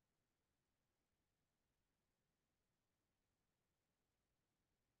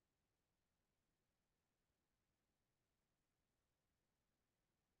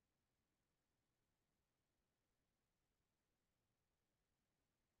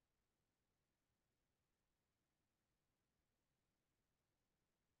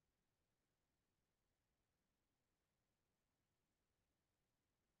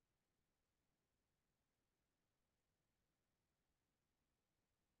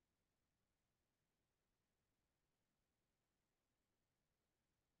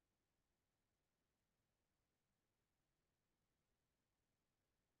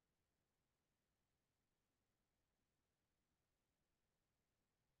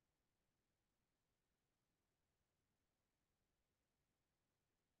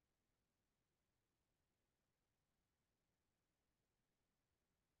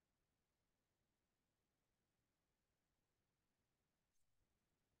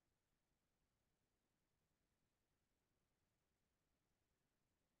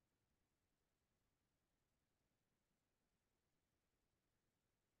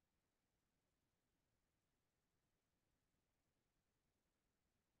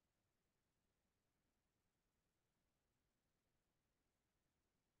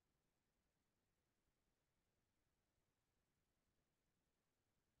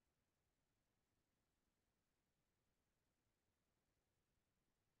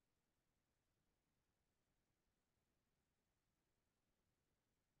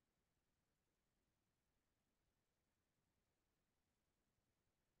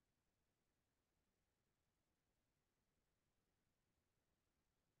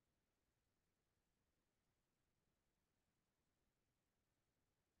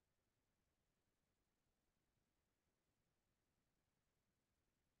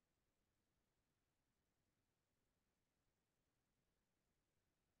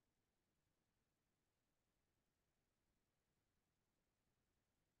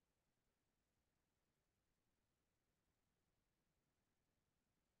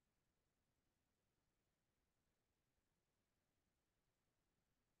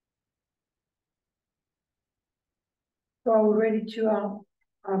 So are we ready to,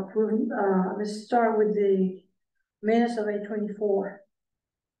 approve, let's start with the minutes of 8/24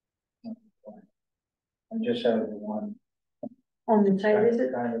 I just have one. on the site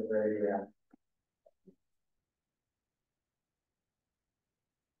visit. Kind of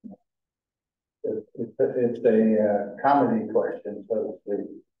it's a comedy question, so to speak.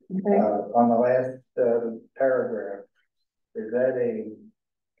 Okay. On the last paragraph, is that a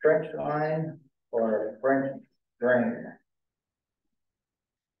trench line or a French drain?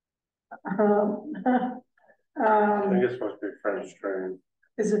 I think Um, it's supposed to be French drain,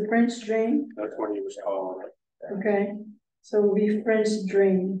 is it French drain? that's what he was calling it. Okay, so it'll be French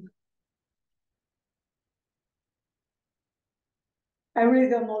drain. I really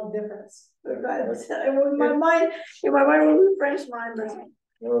don't know the difference, but in my mind it will be French line, but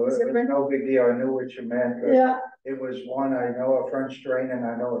Well, Is it it's French? no big deal, I knew what you meant, but yeah, it was one, I know a French drain and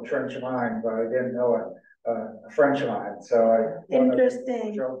I know a trench line, but I didn't know a French line, so I.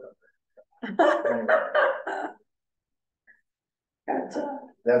 Interesting. Joke. gotcha,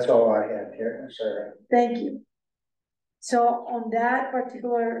 That's all I had here, sir. thank you. So on that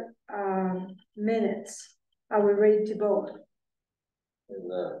particular, minutes, are we ready to vote?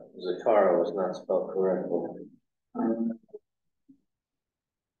 And, Zakara was not spelled correctly.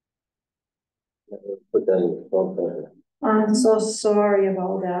 Put that in the phone paper. I'm so sorry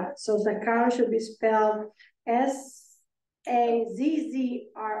about that. So Zakaro should be spelled Sazzaro.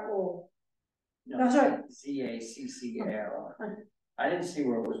 No, sorry. Zaccaro. I didn't see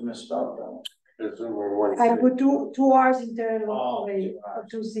where it was misspelled though. It's in one. I put two R's instead of Oh,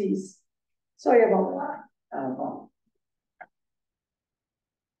 two C's. Sorry about that. Zazzaro.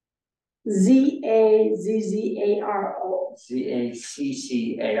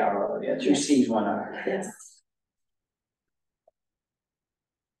 Zaccaro, yeah, two Yes. C's, one R. Yes.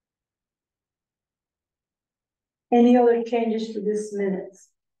 Any other changes to this minutes?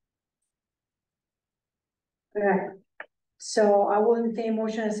 Okay, so I will entertain a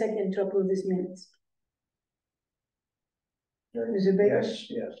motion a second to approve this minutes. Is it Baker? Yes,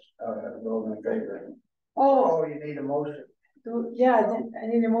 vote in favor. Oh, Oh, you need a motion. yeah, I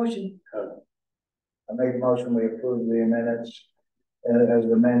need a motion. I make a motion, we approve the minutes as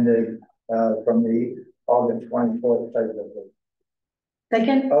amended from the August 24th site visit.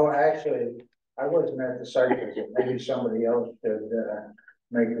 Second, Oh, actually, I wasn't at the site visit, maybe somebody else could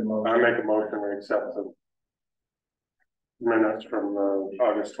make the I motion. make a motion, we accept the minutes from the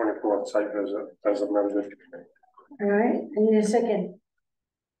August 24th site visit as amended. all right, I need a second.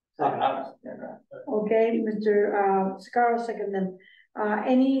 Okay, Mr. Scarrow, second them.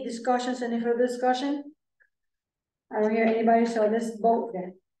 Any discussions, any further discussion? I don't hear anybody, so let's vote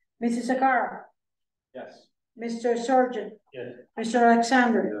then. Mrs. Sakara, Yes. Mr. Sergeant, Yes. Mr.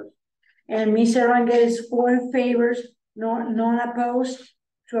 Alexander, Yes. and Mr. Rangel is 4 in favors, none opposed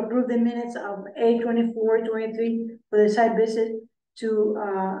to approve the minutes of 8/24/23 for the site visit to,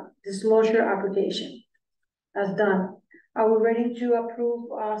 disclosure application. That's done. Are we ready to approve,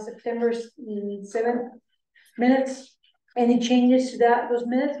 September 7th minutes? Any changes to those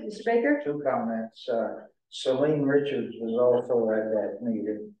minutes, Mr. Baker? Two comments, Celine Richards was also at that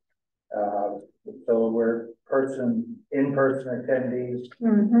meeting. So we're in-person attendees,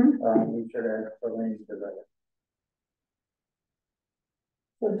 Mm-hmm. we should add Celine to that.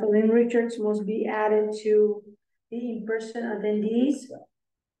 So Celine Richards must be added to the in-person attendees.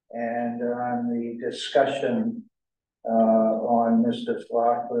 And on the discussion, on Mr.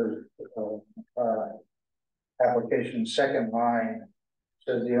 Slockler's, application, second line,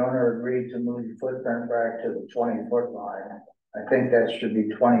 says the owner agreed to move the footprint back to the 20-foot line. I think that should be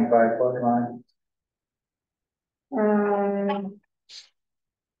 25-foot line.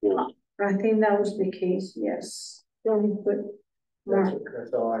 I think that was the case, yes. Don't put That's, mark.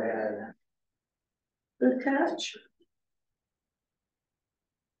 that's all I had. Good catch.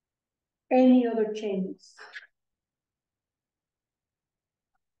 Any other changes?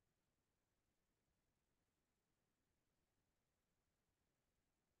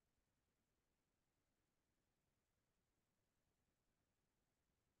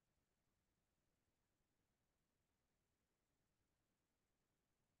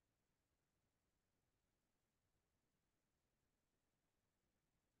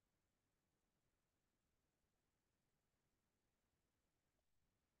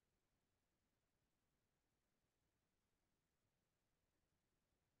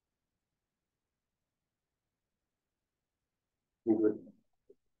 You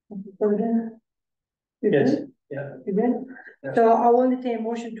You Yes. good? Yeah. You good? Yes. So I want to take a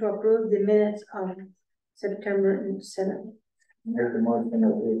motion to approve the minutes of September 7th. Make the motion that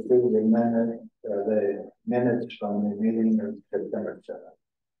we approve the minutes from the meeting of September 7th.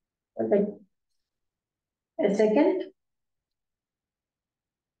 A second?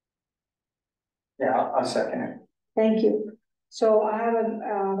 Yeah, I'll second it. Thank you. So I have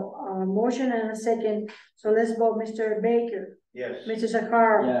a motion and a second, so let's vote. Mr. Baker, Yes. Mr.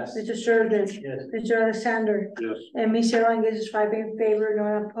 Zakar. Yes. Mr. Surgeon, Yes. Mr. Alexander, Yes, and Ms. Rangel is 5 in favor,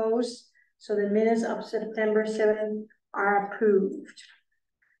 none opposed. So the minutes of September 7th are approved.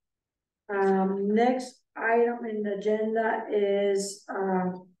 Next item in the agenda is,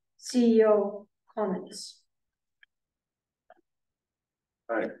 CEO comments.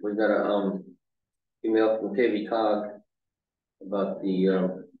 Alright, we got a, email from KB Cog about the,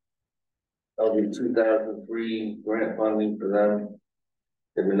 LD 2003 grant funding for them.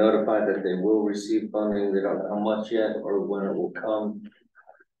 They've been notified that they will receive funding, they don't know how much yet or when it will come.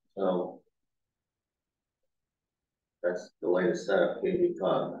 So that's the latest setup, KB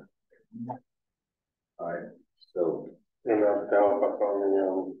Cog. Alright, so and I'll help up on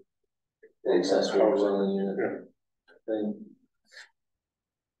the accessory dwelling unit yeah. thing.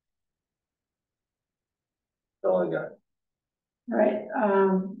 That's all I got. Right,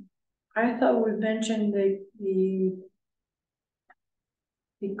 I thought we mentioned the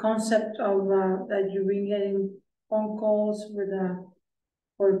concept of, that you've been getting phone calls with,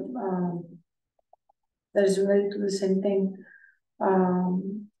 or, that is related to the same thing.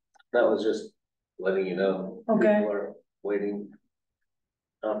 That was just letting you know. Okay. People are waiting,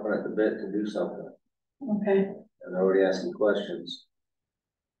 chomping at the bit to do something, Okay, and already asking questions,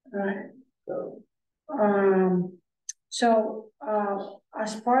 all right. so. So,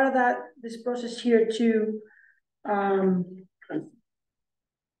 as part of that, this process here too, I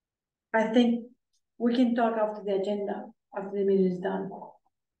think we can talk after the agenda, after the meeting is done.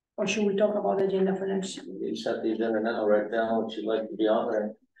 Or should we talk about the agenda for next? You set the agenda now, write down what you'd like to be on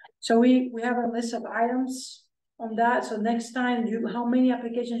there. So we have a list of items on that, so next time, how many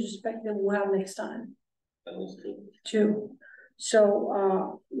applications you expect that we'll have next time? At least two. Two.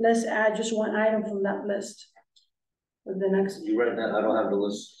 So, let's add just one item from that list. For the next, You write that, I don't have the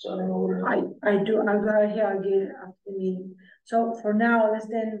list, so I don't know what it is. I do, I've got it here, I'll get it after the meeting. So for now, let's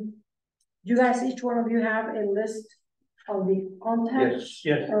then, you guys, each one of you have a list of the contacts.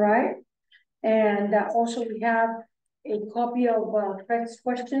 Yes. All right, and also we have a copy of Craig's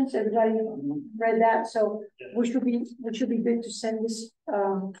questions. Everybody read that, so we should be good to send this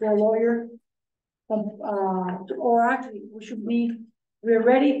to a lawyer. Or actually, we're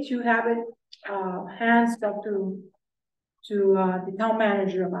ready to have it hands up to the town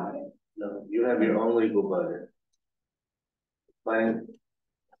manager about it. No, you have your own legal budget. Planning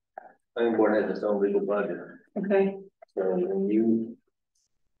board has its own legal budget, Okay, so when you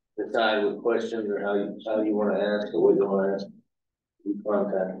decide what questions or how you wanna ask or what you wanna ask, you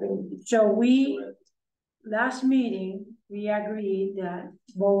contact them. so last meeting, we agreed that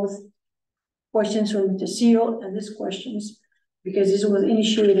both questions from Mr. Seal and this questions, because this was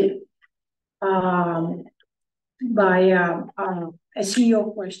initiated by a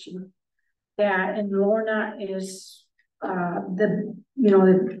CEO question. That, and Lorna is the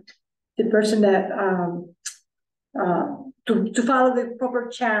person that to follow the proper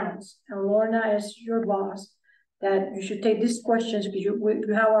channels, and Lorna is your boss, that you should take these questions because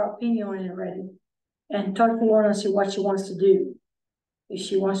you have our opinion on it already, and talk to Lorna and see what she wants to do. If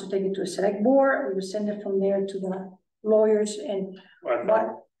she wants to take it to a select board, we will send it from there to the lawyers, and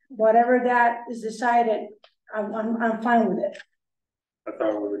whatever that is decided, I'm fine with it. I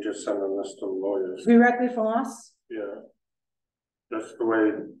thought we were just sending this to lawyers. Directly from us? Yeah. That's the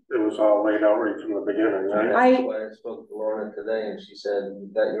way it was all laid out right from the beginning, right? That's why I spoke to Lorna today, and she said, you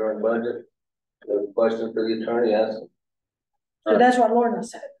got your own budget? There's a question for the attorney, ask him. So that's what Lorna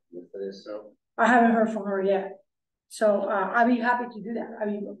said. If it is so. I haven't heard from her yet. So, I'd be happy to do that. I'd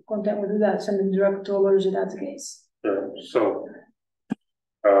be content with do that, send it direct to lawyers if that's the case. Yeah, so,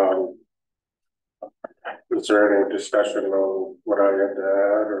 is there any discussion on what I have to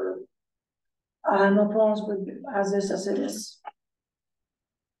add, or? No problems with as it is.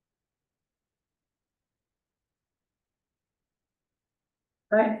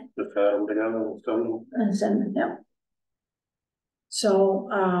 Right? Just add them together and send them? And send it down. So,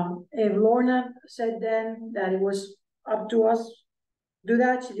 if Lorna said then that it was up to us, do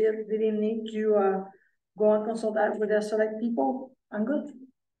that, she didn't need to, go and consult that with the select people, I'm good.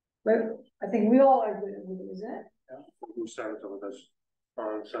 But I think we all are good with it, is it? Who sent it to this?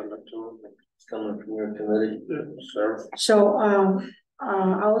 Send it to them. It's coming from your committee. Yeah, sir. So,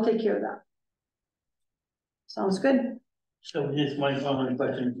 I will take care of that. Sounds good. So just my common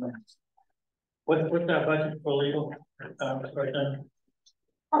question. What's our budget for legal, right now?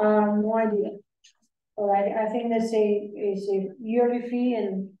 No idea. But I think that's is a yearly fee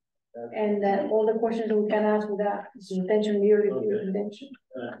and that all the questions that we can ask with that, is retention, yearly fee, Okay. retention.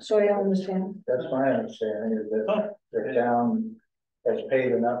 So I understand. That's my understanding, is that the town has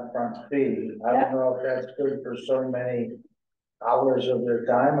paid an upfront fee. I don't know if that's good for so many hours of their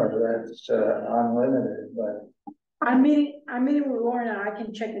time, or that's unlimited, but. I'm meeting with Lorna, I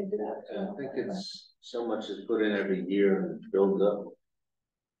can check into that. I think it's so much is put in every year and builds up.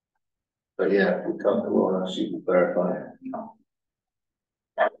 But yeah, if we talk to Laura, she can clarify.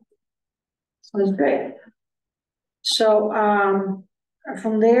 Sounds great. So,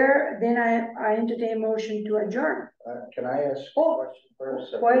 from there, then I entertain a motion to adjourn. Can I ask a Oh, question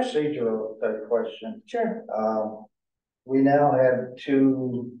first, a what? procedural type question? Sure. We now have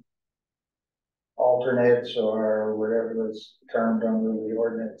two alternates, or whatever is termed under the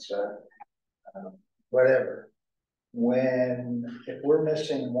ordinance, whatever. If we're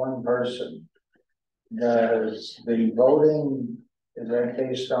missing one person, does the voting, is that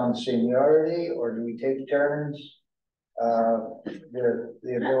based on seniority, or do we take turns?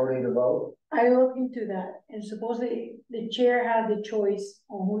 The ability to vote? I look into that, and supposedly the chair had the choice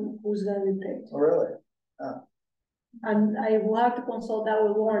on who's gonna be picked. Oh, really? And I will have to consult that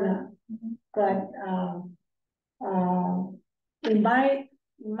with Lorna, but, in my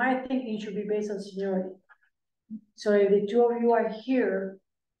thinking, it should be based on seniority. So if the two of you are here,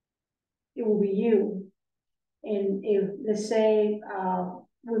 it will be you. And if, let's say,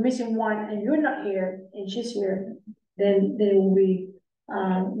 we're missing one and you're not here and she's here, then it will be,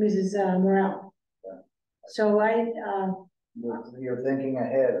 Mrs. Morel. So You're thinking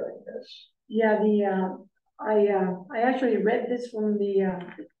ahead, I guess. yeah, I actually read this from the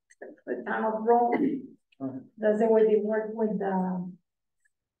town of Rome. That's the way they work with,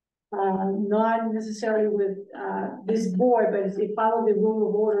 not necessarily with, this board, but they follow the rule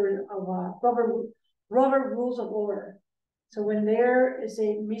of order of, Robert Rules of Order. So when there is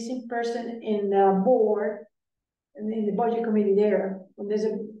a missing person in the board, and in the budget committee there, when there's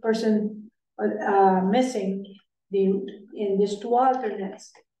a person, missing, in these two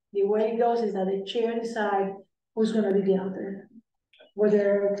alternates, the way it goes is that the chair decide who's gonna be the alternate.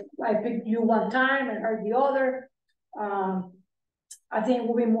 Whether I pick you one time and her the other, I think it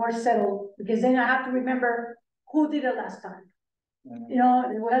will be more settled, because then I have to remember who did it last time. You know,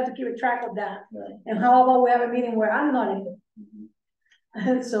 and we'll have to keep a track of that. Right. And how about we have a meeting where I'm not in?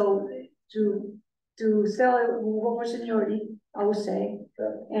 And so to sell it, we'll go for seniority, I would say.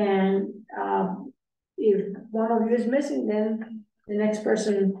 Right. And if one of you is missing, then the next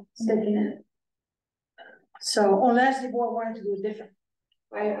person is taking it. So unless the board wanted to do it different,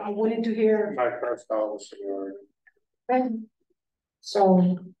 I'm willing to hear. My first thought was seniority.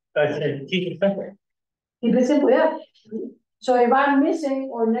 So I said, keep it separate. keep it simple, yeah. So if I'm missing,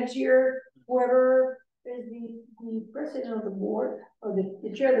 or next year, whoever is the president of the board, or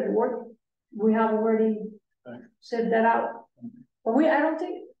the chair of the board, we have already set that out. But I don't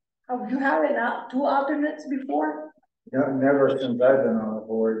think, have you had two alternates before? No, never since I've been on the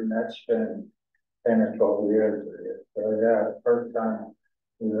board, and that's been 10 or 12 years. So yeah, first time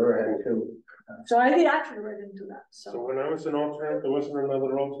we've ever had two. So I did actually read into that, So so. when I was an alternate, there wasn't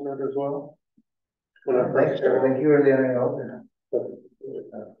another alternate as well? I think you were the only alternate.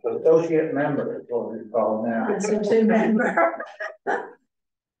 Associate member is what we call now. I simply remember.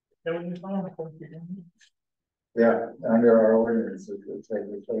 Yeah, under our ordinance, it's like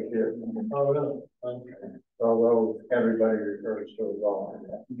associate. Oh, really? Okay. Although everybody refers to it all.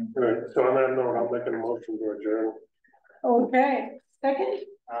 Right, so on that note, I'll make a motion to adjourn. Okay, second,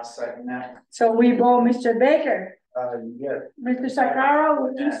 I'll second that. so we go Mr. Baker, Yes. Mr. Sakara,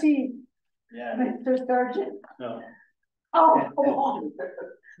 would you see Yeah. Mr. Sturgeon? No. Oh, come on.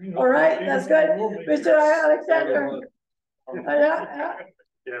 All right, that's good. Mr. Alexander. Yeah.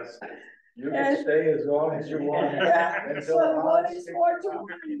 Yes. You can stay as long as you want. Yeah, Until so the vote is March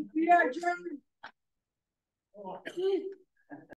 4-1. We are adjourned.